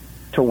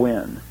to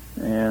win,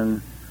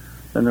 and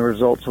then the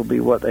results will be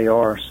what they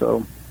are.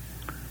 So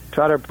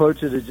try to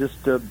approach it as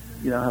just,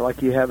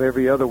 like you have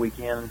every other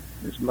weekend,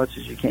 as much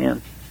as you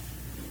can.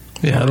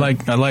 Yeah, I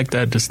like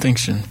that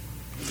distinction.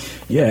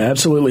 Yeah,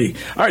 absolutely.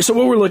 All right, so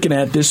what we're looking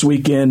at this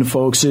weekend,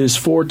 folks, is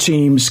 4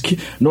 teams: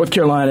 North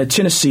Carolina,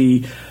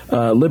 Tennessee,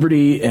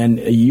 Liberty, and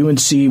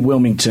UNC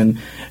Wilmington.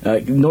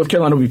 North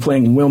Carolina will be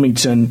playing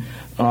Wilmington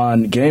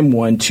on Game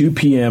 1, 2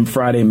 p.m.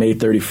 Friday, May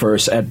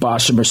 31st at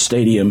Boshamer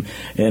Stadium,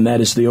 and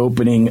that is the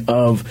opening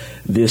of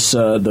this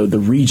the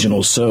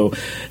regionals. So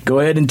go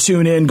ahead and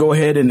tune in. Go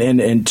ahead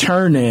and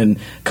turn in.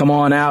 Come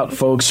on out,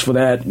 folks, for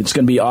that. It's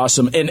going to be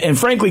awesome. And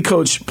frankly,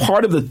 Coach,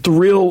 part of the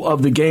thrill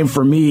of the game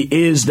for me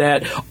is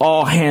that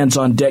all hands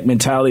on deck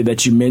mentality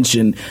that you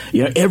mentioned.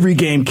 Every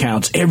game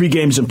counts. Every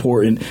game's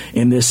important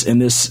in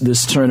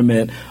this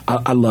tournament.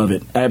 I love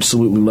it. I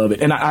absolutely love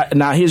it. And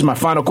now here's my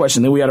final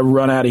question. Then we got to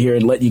run out of here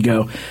and let you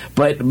go.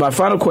 But my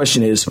final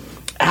question is,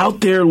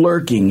 out there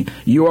lurking,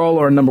 you all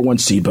are a number 1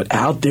 seed, but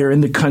out there in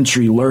the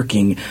country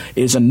lurking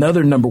is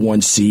another number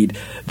 1 seed,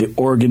 the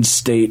Oregon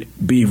State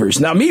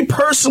Beavers. Now, me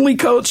personally,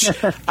 Coach,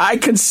 I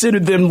consider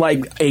them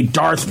like a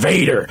Darth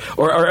Vader,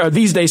 or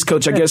these days,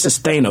 Coach, I guess it's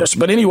Thanos.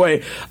 But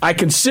anyway, I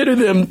consider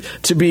them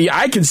to be,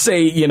 I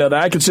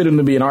consider them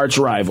to be an arch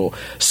rival.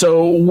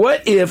 So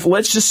what if,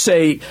 let's just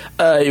say,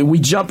 we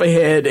jump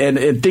ahead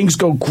and things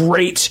go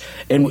great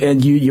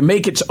and you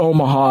make it to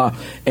Omaha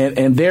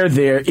and they're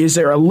there. Is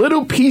there a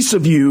little piece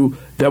of you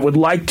that would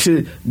like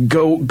to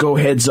go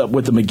heads up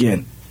with them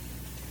again?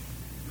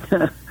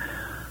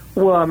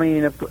 Well, I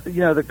mean,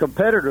 the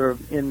competitor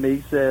in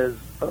me says,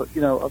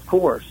 of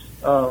course.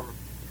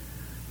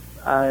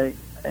 I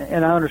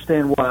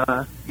understand why.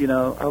 I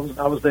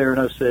was there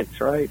in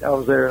 06, right? I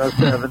was there in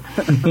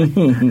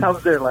 07. I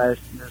was there last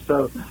year,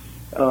 so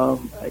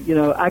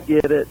I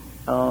get it.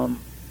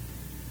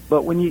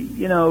 But when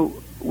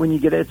you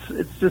get it,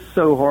 it's just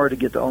so hard to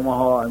get to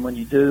Omaha, and when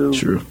you do,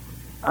 true.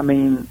 I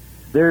mean,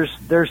 there's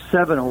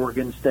 7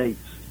 Oregon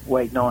States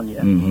waiting on you,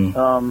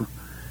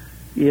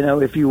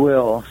 if you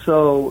will.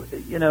 So,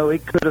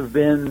 it could have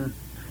been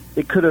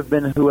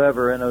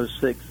whoever in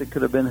 06. It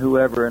could have been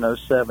whoever in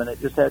 07.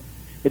 It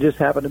just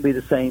happened to be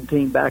the same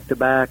team back to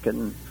back,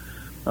 and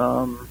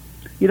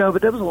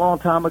but that was a long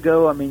time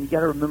ago. I mean, you got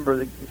to remember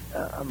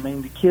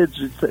the kids.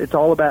 It's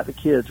all about the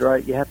kids,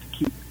 right? You have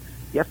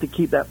to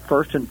keep that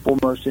first and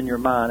foremost in your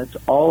mind. It's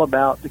all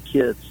about the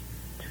kids.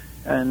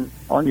 And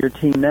on your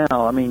team now,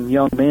 I mean,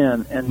 young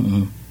men,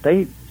 and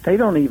they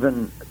don't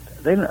even,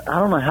 I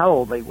don't know how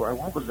old they were.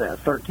 What was that,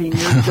 13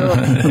 years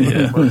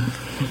ago?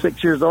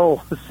 6 years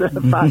old,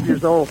 5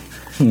 years old,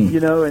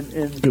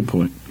 and good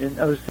point. In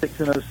 06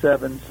 and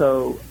 07.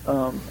 So,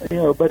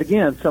 but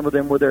again, some of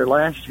them were there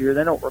last year.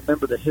 They don't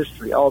remember the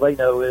history. All they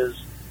know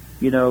is,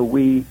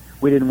 we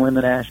didn't win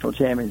the national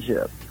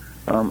championship.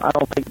 I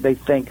don't think they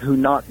think who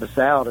knocked us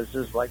out is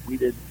just like we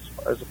did,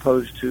 as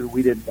opposed to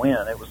we didn't win.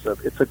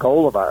 It's a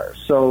goal of ours.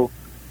 So,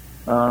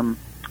 I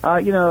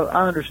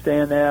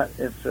understand that.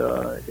 If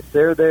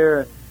they're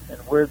there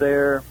and we're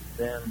there,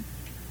 then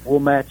we'll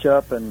match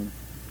up, and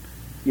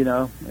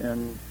we'll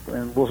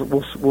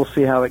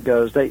see how it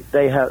goes.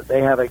 They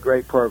have a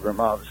great program,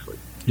 obviously.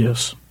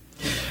 Yes.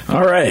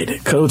 All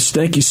right, Coach.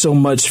 Thank you so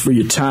much for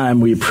your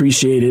time. We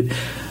appreciate it.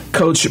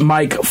 Coach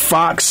Mike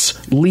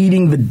Fox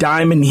leading the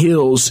Diamond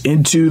Hills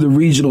into the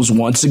regionals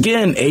once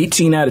again,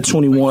 18 out of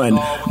 21.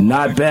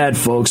 Not bad,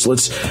 folks.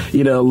 Let's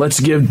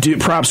give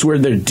props where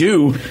they're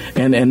due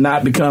and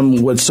not become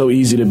what's so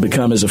easy to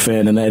become as a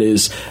fan, and that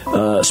is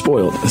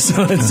spoiled.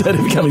 So instead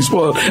of becoming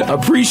spoiled,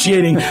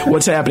 appreciating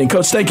what's happening.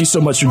 Coach, thank you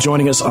so much for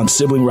joining us on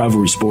Sibling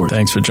Rivalry Sport.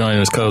 Thanks for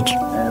joining us, Coach.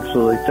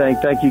 Absolutely.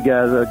 Thank you,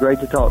 guys. Great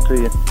to talk to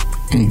you.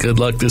 And good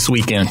luck this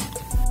weekend.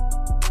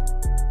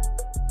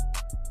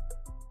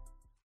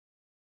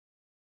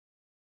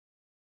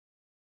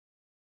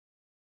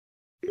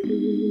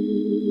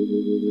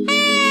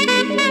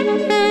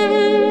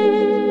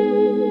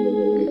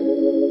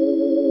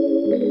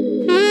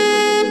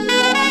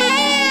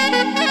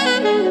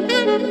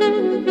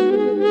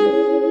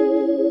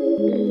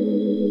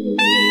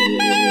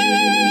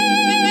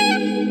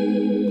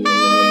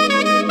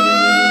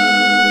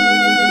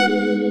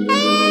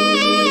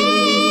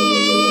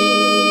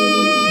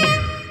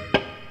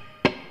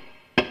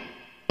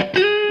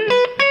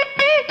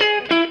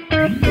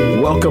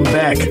 Welcome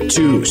back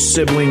to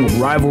Sibling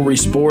Rivalry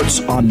Sports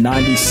on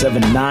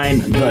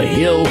 97.9 The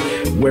Hill,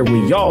 where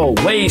we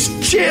always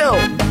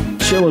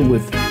chilling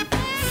with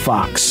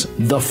Fox,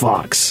 the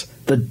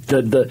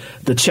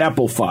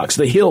Chapel Fox,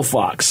 the Hill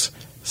Fox,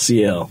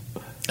 CL.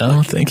 I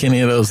don't think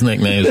any of those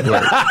nicknames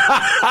work.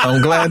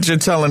 I'm glad you're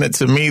telling it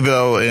to me,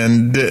 though,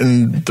 and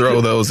didn't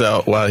throw those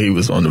out while he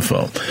was on the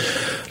phone.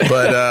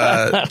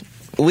 But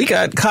we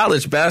got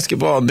college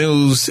basketball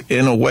news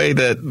in a way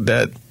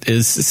that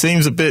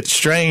seems a bit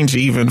strange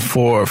even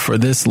for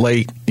this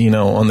late,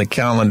 on the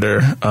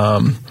calendar.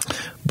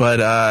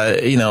 But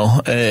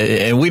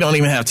and we don't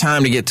even have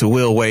time to get to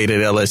Will Wade at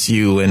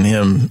LSU and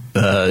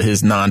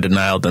his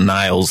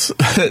denials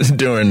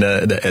during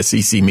the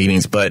SEC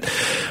meetings. But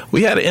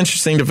we had an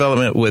interesting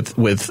development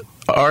with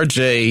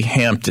R.J.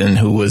 Hampton,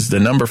 who was the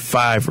number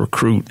 5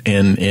 recruit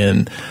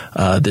in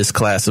this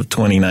class of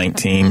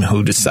 2019,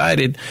 who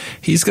decided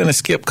he's going to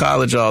skip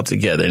college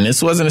altogether. And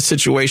this wasn't a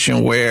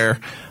situation where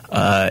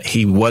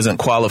he wasn't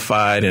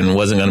qualified and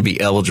wasn't going to be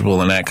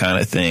eligible and that kind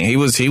of thing. He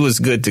was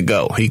good to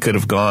go. He could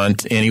have gone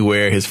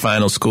anywhere. His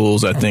final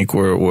schools, I think,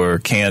 were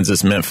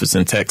Kansas, Memphis,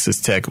 and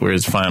Texas Tech were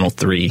his final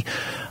 3.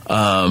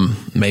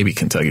 Maybe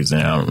Kentucky's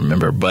there, I don't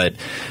remember. But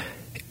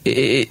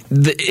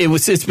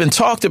it's been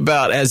talked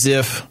about as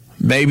if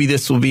maybe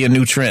this will be a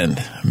new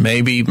trend.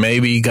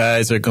 Maybe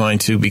guys are going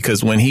to,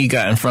 because when he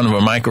got in front of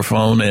a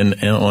microphone and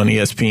on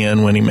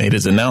ESPN when he made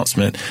his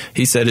announcement,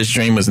 he said his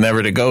dream was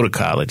never to go to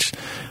college.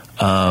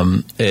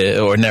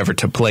 Or never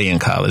to play in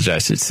college, I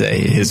should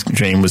say. His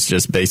dream was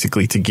just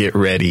basically to get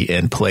ready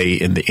and play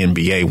in the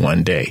NBA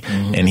one day.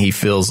 Mm-hmm. And he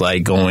feels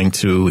like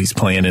he's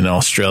playing in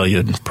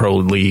Australian Pro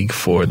League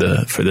for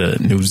the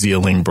New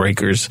Zealand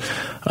Breakers.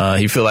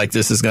 He feels like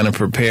this is going to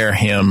prepare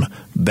him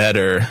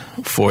better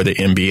for the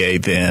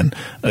NBA than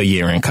a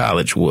year in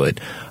college would.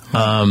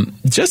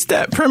 Just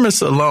that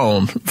premise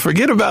alone,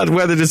 forget about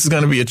whether this is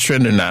going to be a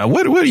trend or not.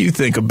 What do you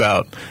think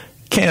about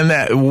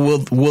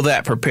will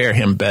that prepare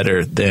him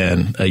better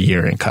than a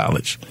year in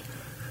college?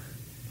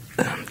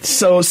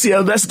 So, see,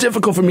 that's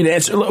difficult for me to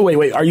answer.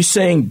 Wait. Are you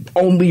saying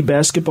only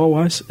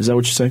basketball-wise? Is that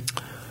what you're saying?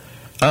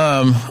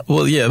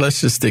 Well, yeah, let's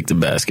just stick to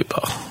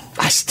basketball.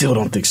 I still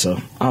don't think so.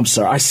 I'm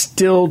sorry. I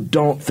still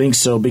don't think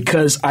so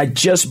because I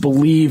just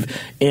believe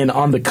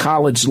on the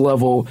college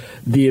level,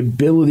 the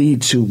ability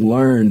to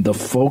learn, the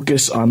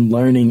focus on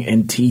learning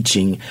and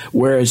teaching,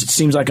 whereas it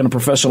seems like on a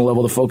professional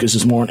level, the focus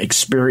is more on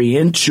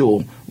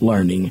experiential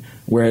learning,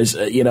 whereas,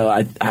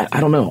 I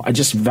don't know. I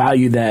just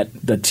value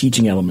the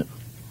teaching element.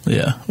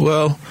 Yeah.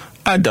 Well,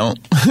 I don't.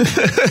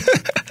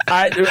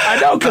 I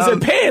know because they're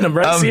paying them,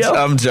 right?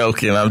 I'm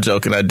joking.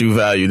 I do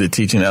value the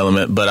teaching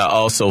element, but I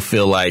also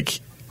feel like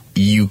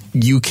you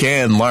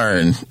can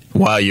learn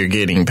while you're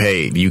getting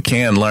paid. You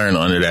can learn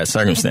under that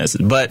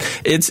circumstances. But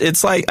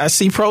it's like I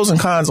see pros and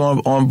cons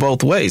on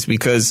both ways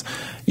because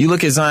you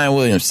look at Zion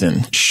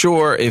Williamson.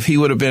 Sure, if he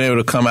would have been able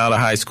to come out of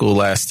high school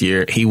last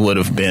year, he would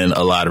have been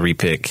a lottery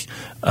pick.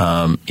 He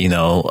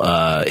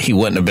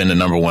wouldn't have been the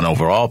number 1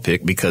 overall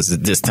pick because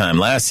at this time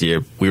last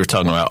year, we were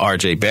talking about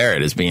R.J.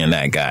 Barrett as being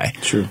that guy.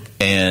 True.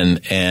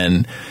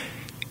 And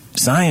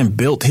Zion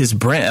built his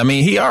brand. I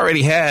mean, he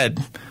already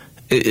had...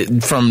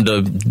 from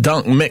the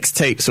dunk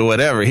mixtapes or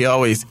whatever, he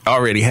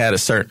already had a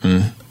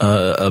certain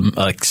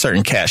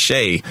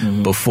cachet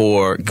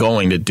before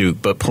going to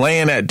Duke. But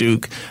playing at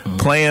Duke,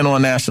 playing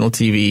on national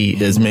TV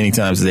as many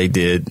times as they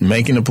did,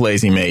 making the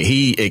plays he made,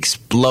 he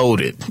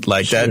exploded.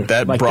 Like that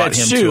like brought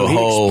that him to a he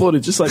whole.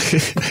 Exploded just like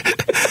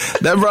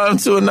that brought him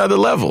to another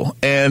level,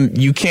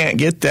 and you can't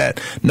get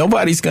that.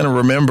 Nobody's going to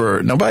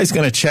remember. Nobody's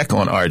going to check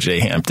on R.J.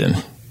 Hampton.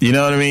 You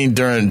know what I mean?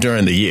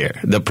 During the year,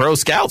 the pro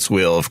scouts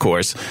will, of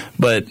course,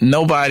 but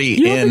nobody.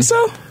 You don't think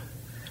so?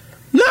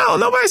 No,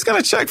 nobody's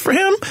going to check for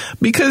him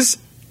because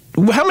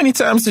how many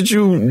times did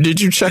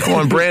you check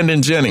on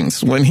Brandon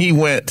Jennings when he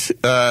went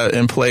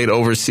and played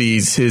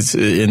overseas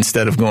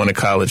instead of going to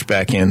college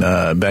back in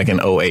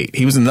 2008?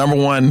 He was the number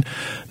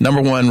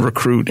one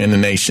recruit in the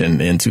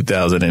nation in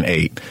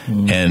 2008,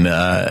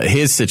 and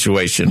his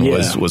situation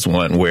was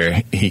one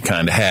where he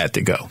kind of had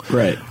to go.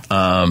 Right.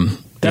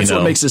 That's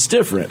what makes us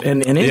different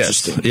and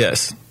interesting.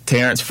 Yes.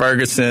 Terrence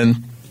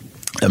Ferguson,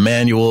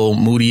 Emmanuel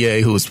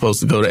Mudiay, who was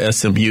supposed to go to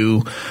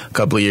SMU a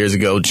couple of years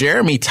ago.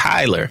 Jeremy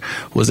Tyler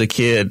was a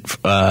kid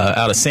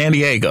out of San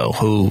Diego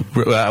who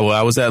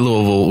I was at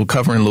Louisville,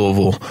 covering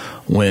Louisville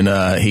when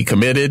he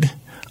committed.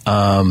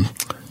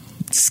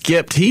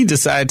 He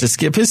decided to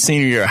skip his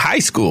senior year of high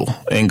school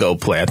and go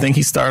play. I think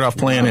he started off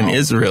playing in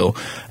Israel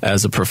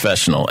as a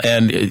professional.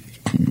 And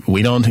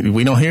we don't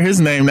hear his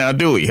name now,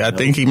 do we? I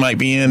think he might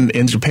be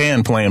in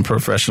Japan playing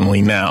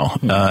professionally now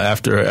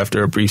after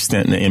a brief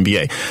stint in the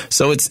NBA.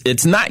 So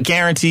it's not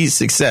guaranteed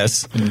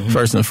success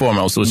first and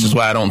foremost, which is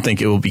why I don't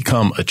think it will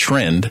become a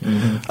trend.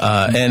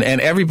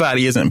 And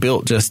everybody isn't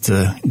built just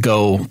to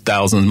go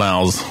 1,000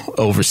 miles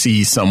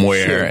overseas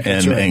somewhere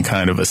and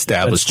kind of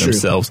establish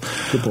themselves.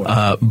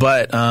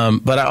 But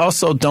I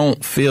also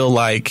don't feel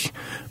like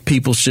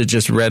people should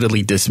just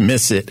readily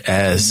dismiss it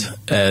as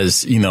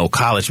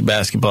college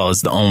basketball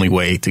is the only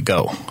way to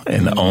go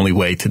and the only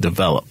way to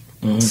develop.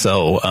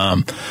 So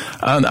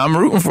I'm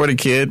rooting for the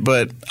kid,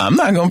 but I'm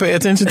not going to pay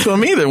attention to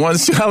him either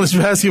once college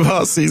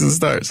basketball season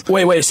starts.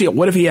 Wait. See,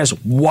 what if he has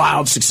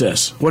wild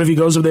success? What if he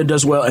goes over there,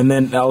 does well, and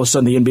then all of a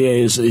sudden the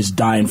NBA is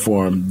dying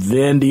for him?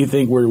 Then do you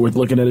think we're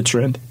looking at a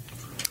trend?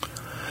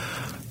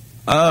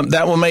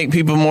 That will make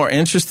people more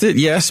interested,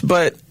 yes.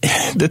 But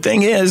the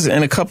thing is,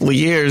 in a couple of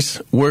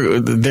years,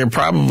 they're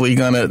probably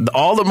going to –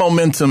 all the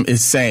momentum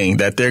is saying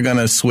that they're going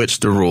to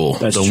switch the rule,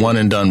 the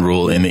one-and-done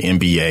rule in the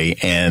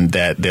NBA, and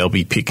that they'll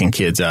be picking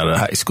kids out of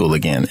high school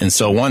again. And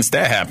so once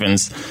that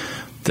happens –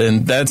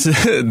 then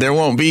there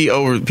won't be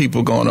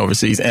people going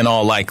overseas in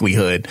all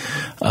likelihood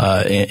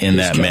in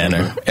that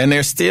manner. And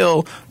there's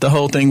still the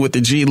whole thing with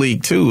the G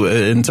League, too,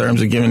 in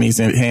terms of giving these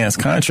enhanced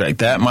contracts.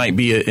 That might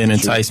be an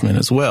enticement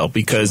as well,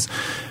 because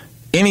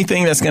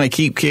anything that's going to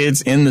keep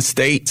kids in the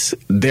States,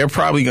 they're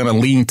probably going to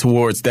lean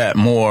towards that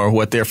more,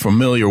 what they're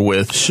familiar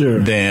with,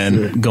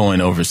 than going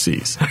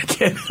overseas. I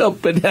can't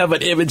help but have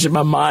an image in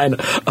my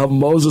mind of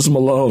Moses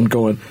Malone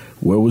going,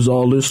 where was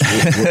all this?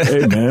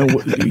 Hey, man.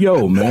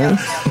 Yo, man.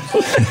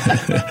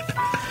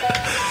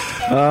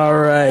 All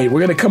right. We're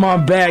going to come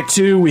on back,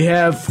 too. We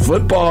have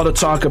football to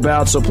talk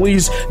about, so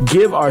please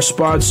give our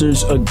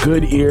sponsors a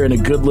good ear and a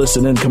good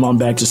listen, and come on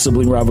back to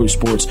Sibling Rivalry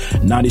Sports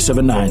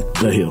 97.9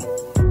 The Hill.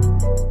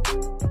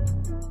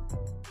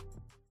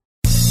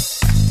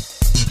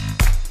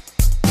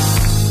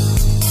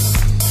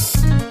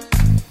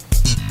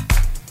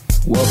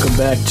 Welcome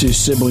back to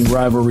Sibling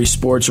Rivalry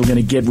Sports. We're going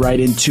to get right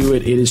into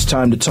it. It is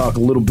time to talk a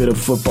little bit of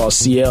football.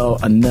 CL,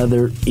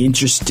 another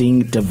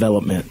interesting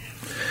development.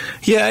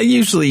 Yeah, I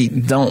usually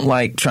don't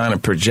like trying to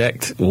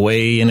project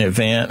way in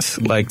advance,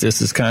 like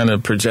this is kind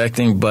of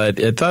projecting,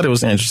 but I thought it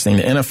was interesting.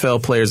 The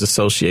NFL Players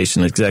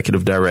Association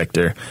Executive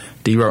Director,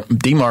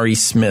 DeMaurice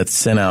Smith,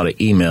 sent out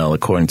an email,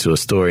 according to a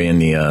story in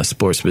the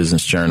Sports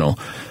Business Journal,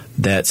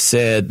 that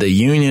said the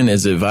union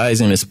is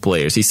advising its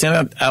players. He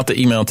sent out the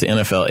email to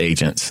NFL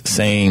agents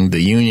saying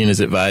the union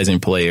is advising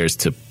players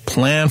to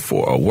plan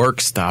for a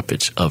work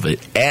stoppage of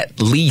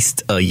at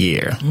least a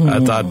year. I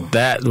thought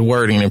that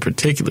wording in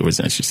particular was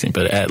interesting,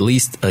 but at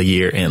least a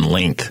year in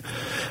length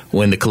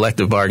when the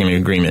collective bargaining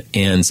agreement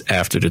ends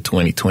after the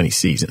 2020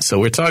 season. So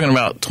we're talking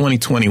about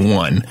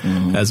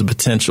 2021 as a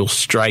potential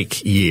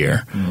strike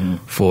year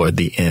for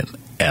the NFL.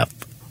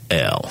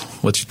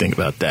 What you think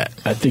about that?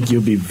 I think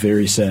you'll be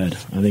very sad.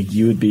 I think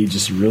you would be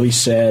just really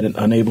sad and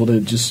unable to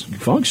just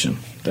function.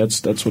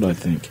 That's what I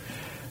think.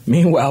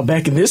 Meanwhile,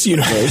 back in this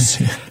universe,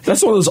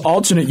 that's one of those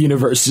alternate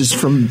universes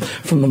from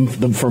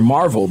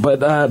Marvel. But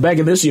back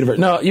in this universe,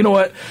 no, you know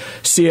what,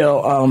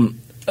 CL,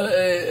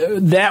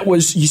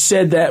 you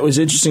said that was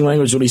interesting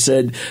language when he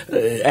said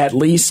at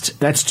least.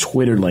 That's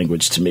Twitter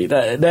language to me.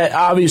 That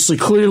obviously,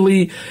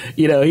 clearly,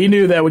 he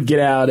knew that would get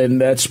out,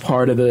 and that's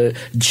part of the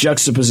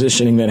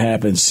juxtapositioning that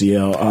happens,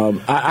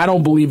 CL. I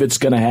don't believe it's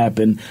going to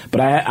happen, but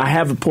I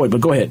have a point.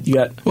 But go ahead.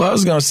 Well, I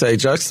was going to say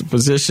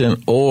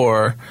juxtaposition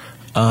or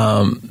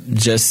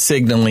just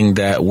signaling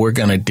that we're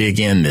going to dig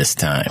in this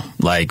time.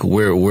 Like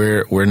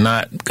we're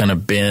not going to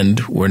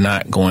bend. We're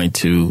not going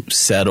to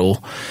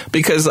settle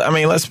because,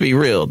 let's be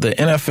real. The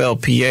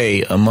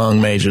NFLPA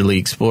among major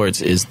league sports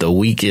is the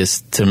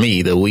weakest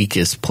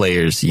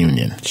players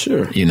union.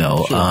 Sure.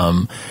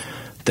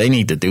 They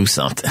need to do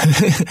something.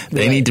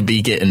 They need to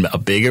be getting a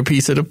bigger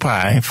piece of the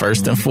pie,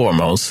 first and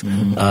foremost.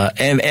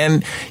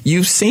 And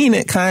you've seen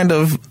it kind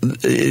of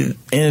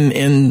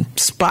in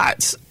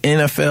spots,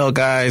 NFL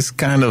guys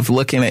kind of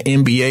looking at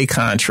NBA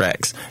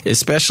contracts,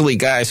 especially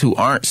guys who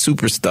aren't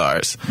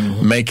superstars,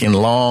 making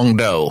long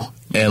dough.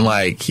 And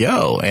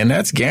and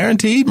that's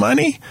guaranteed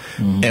money?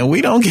 And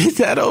we don't get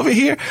that over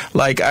here?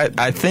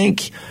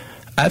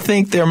 I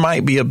think there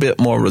might be a bit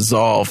more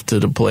resolve to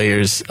the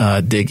players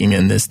digging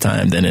in this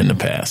time than in the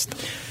past.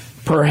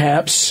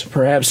 Perhaps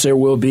there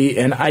will be,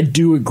 and I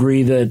do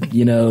agree that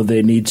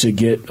they need to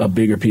get a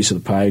bigger piece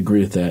of the pie. I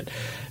agree with that.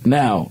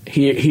 Now,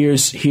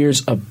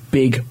 here's a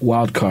big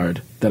wild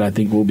card that I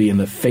think will be in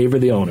the favor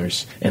of the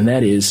owners, and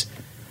that is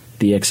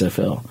the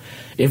XFL.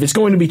 If it's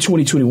going to be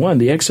 2021,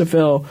 the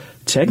XFL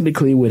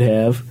technically would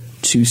have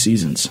 2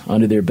 seasons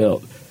under their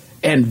belt.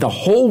 And the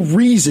whole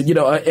reason,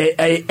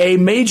 a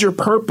major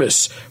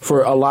purpose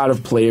for a lot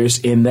of players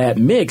in that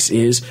mix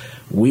is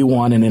we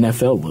want an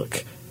NFL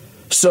look.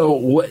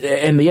 So,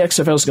 and the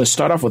XFL is going to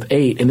start off with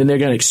 8, and then they're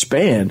going to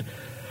expand.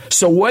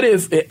 So what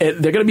if they're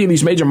going to be in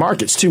these major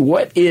markets too?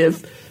 What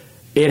if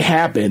it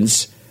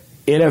happens,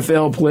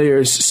 NFL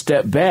players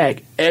step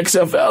back,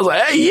 XFL's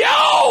like, hey,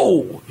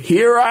 yo,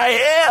 here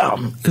I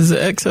am. Is the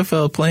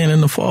XFL playing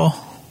in the fall?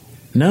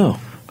 No.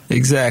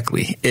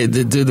 Exactly. Will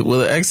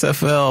the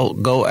XFL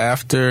go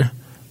after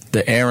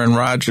the Aaron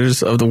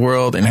Rodgers of the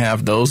world and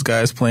have those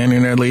guys playing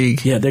in their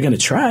league? Yeah, they're going to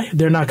try.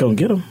 They're not going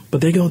to get them,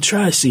 but they're going to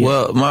try.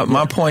 Well,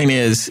 my point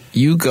is,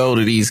 you go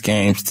to these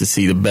games to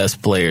see the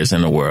best players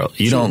in the world.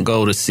 You don't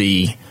go to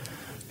see,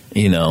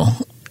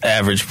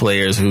 average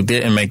players who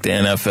didn't make the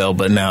NFL,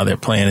 but now they're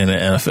playing in the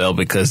NFL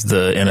because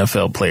the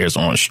NFL players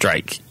are on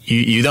strike.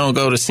 You don't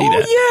go to see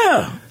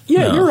that.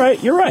 Yeah, no.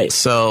 You're right.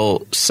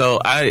 So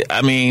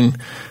I mean,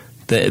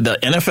 The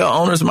NFL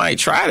owners might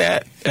try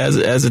that as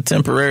a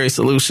temporary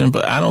solution,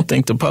 but I don't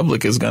think the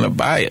public is going to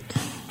buy it.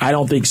 I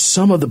don't think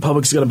some of the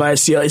public's going to buy it.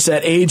 See, it's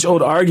that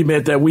age-old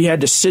argument that we had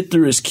to sit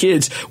through as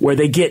kids where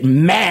they get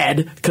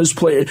mad because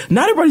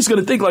not everybody's going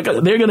to think like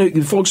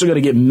folks are going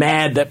to get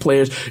mad that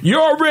players,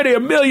 you're already a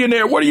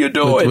millionaire, what are you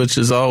doing? Which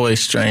is always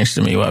strange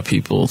to me why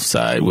people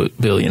side with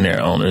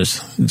billionaire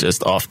owners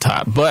just off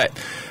top. But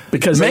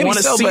because they want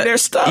to see their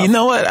stuff. You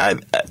know what?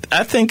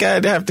 I think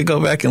I'd have to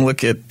go back and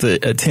look at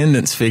the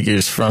attendance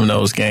figures from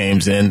those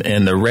games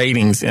and the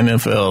ratings,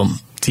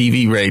 NFL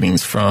TV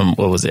ratings from,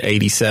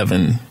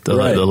 87, the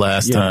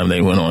last time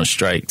they went on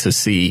strike to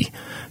see.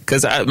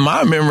 Because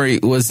my memory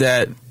was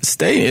that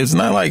it's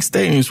not like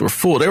stadiums were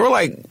full. They were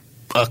like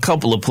a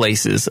couple of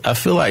places. I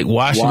feel like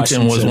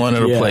Washington was one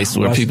of the places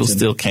where people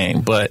still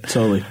came. But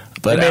totally.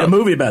 But they made a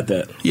movie about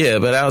that. Yeah,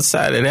 but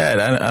outside of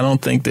that, I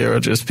don't think there are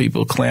just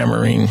people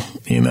clamoring,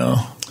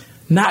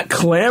 Not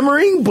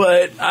clamoring,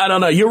 but I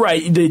don't know. You're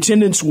right. The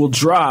attendance will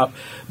drop,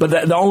 but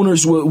the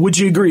owners will. Would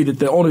you agree that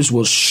the owners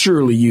will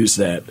surely use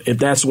that if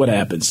that's what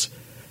happens?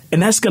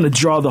 And that's going to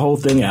draw the whole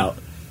thing out.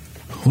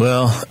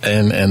 Well,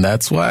 and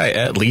that's why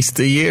at least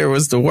a year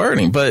was the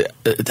wording. But,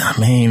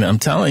 I'm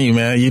telling you,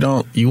 man,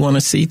 you want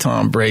to see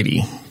Tom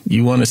Brady.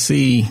 You want to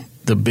see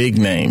the big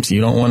names.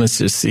 You don't want to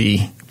just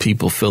see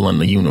people filling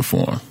the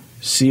uniform.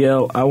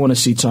 CL, I want to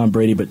see Tom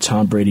Brady, but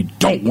Tom Brady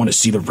don't want to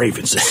see the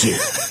Ravens this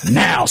year.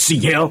 Now,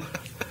 CL.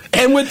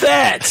 And with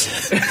that,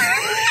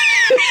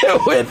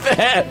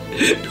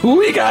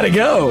 we got to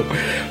go.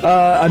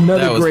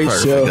 Another great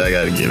perfect. show. I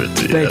got to give it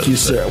to you. Thank you,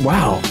 sir.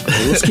 Wow.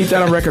 Let's keep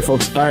that on record,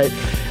 folks. All right.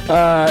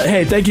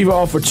 Hey, thank you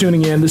all for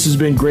tuning in. This has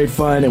been great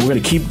fun, and we're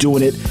going to keep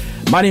doing it.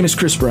 My name is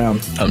Chris Brown.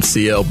 I'm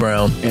CL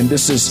Brown. And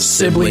this is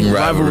Sibling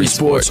Rivalry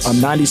Sports on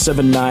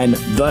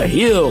 97.9 The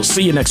Hill.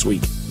 See you next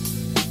week.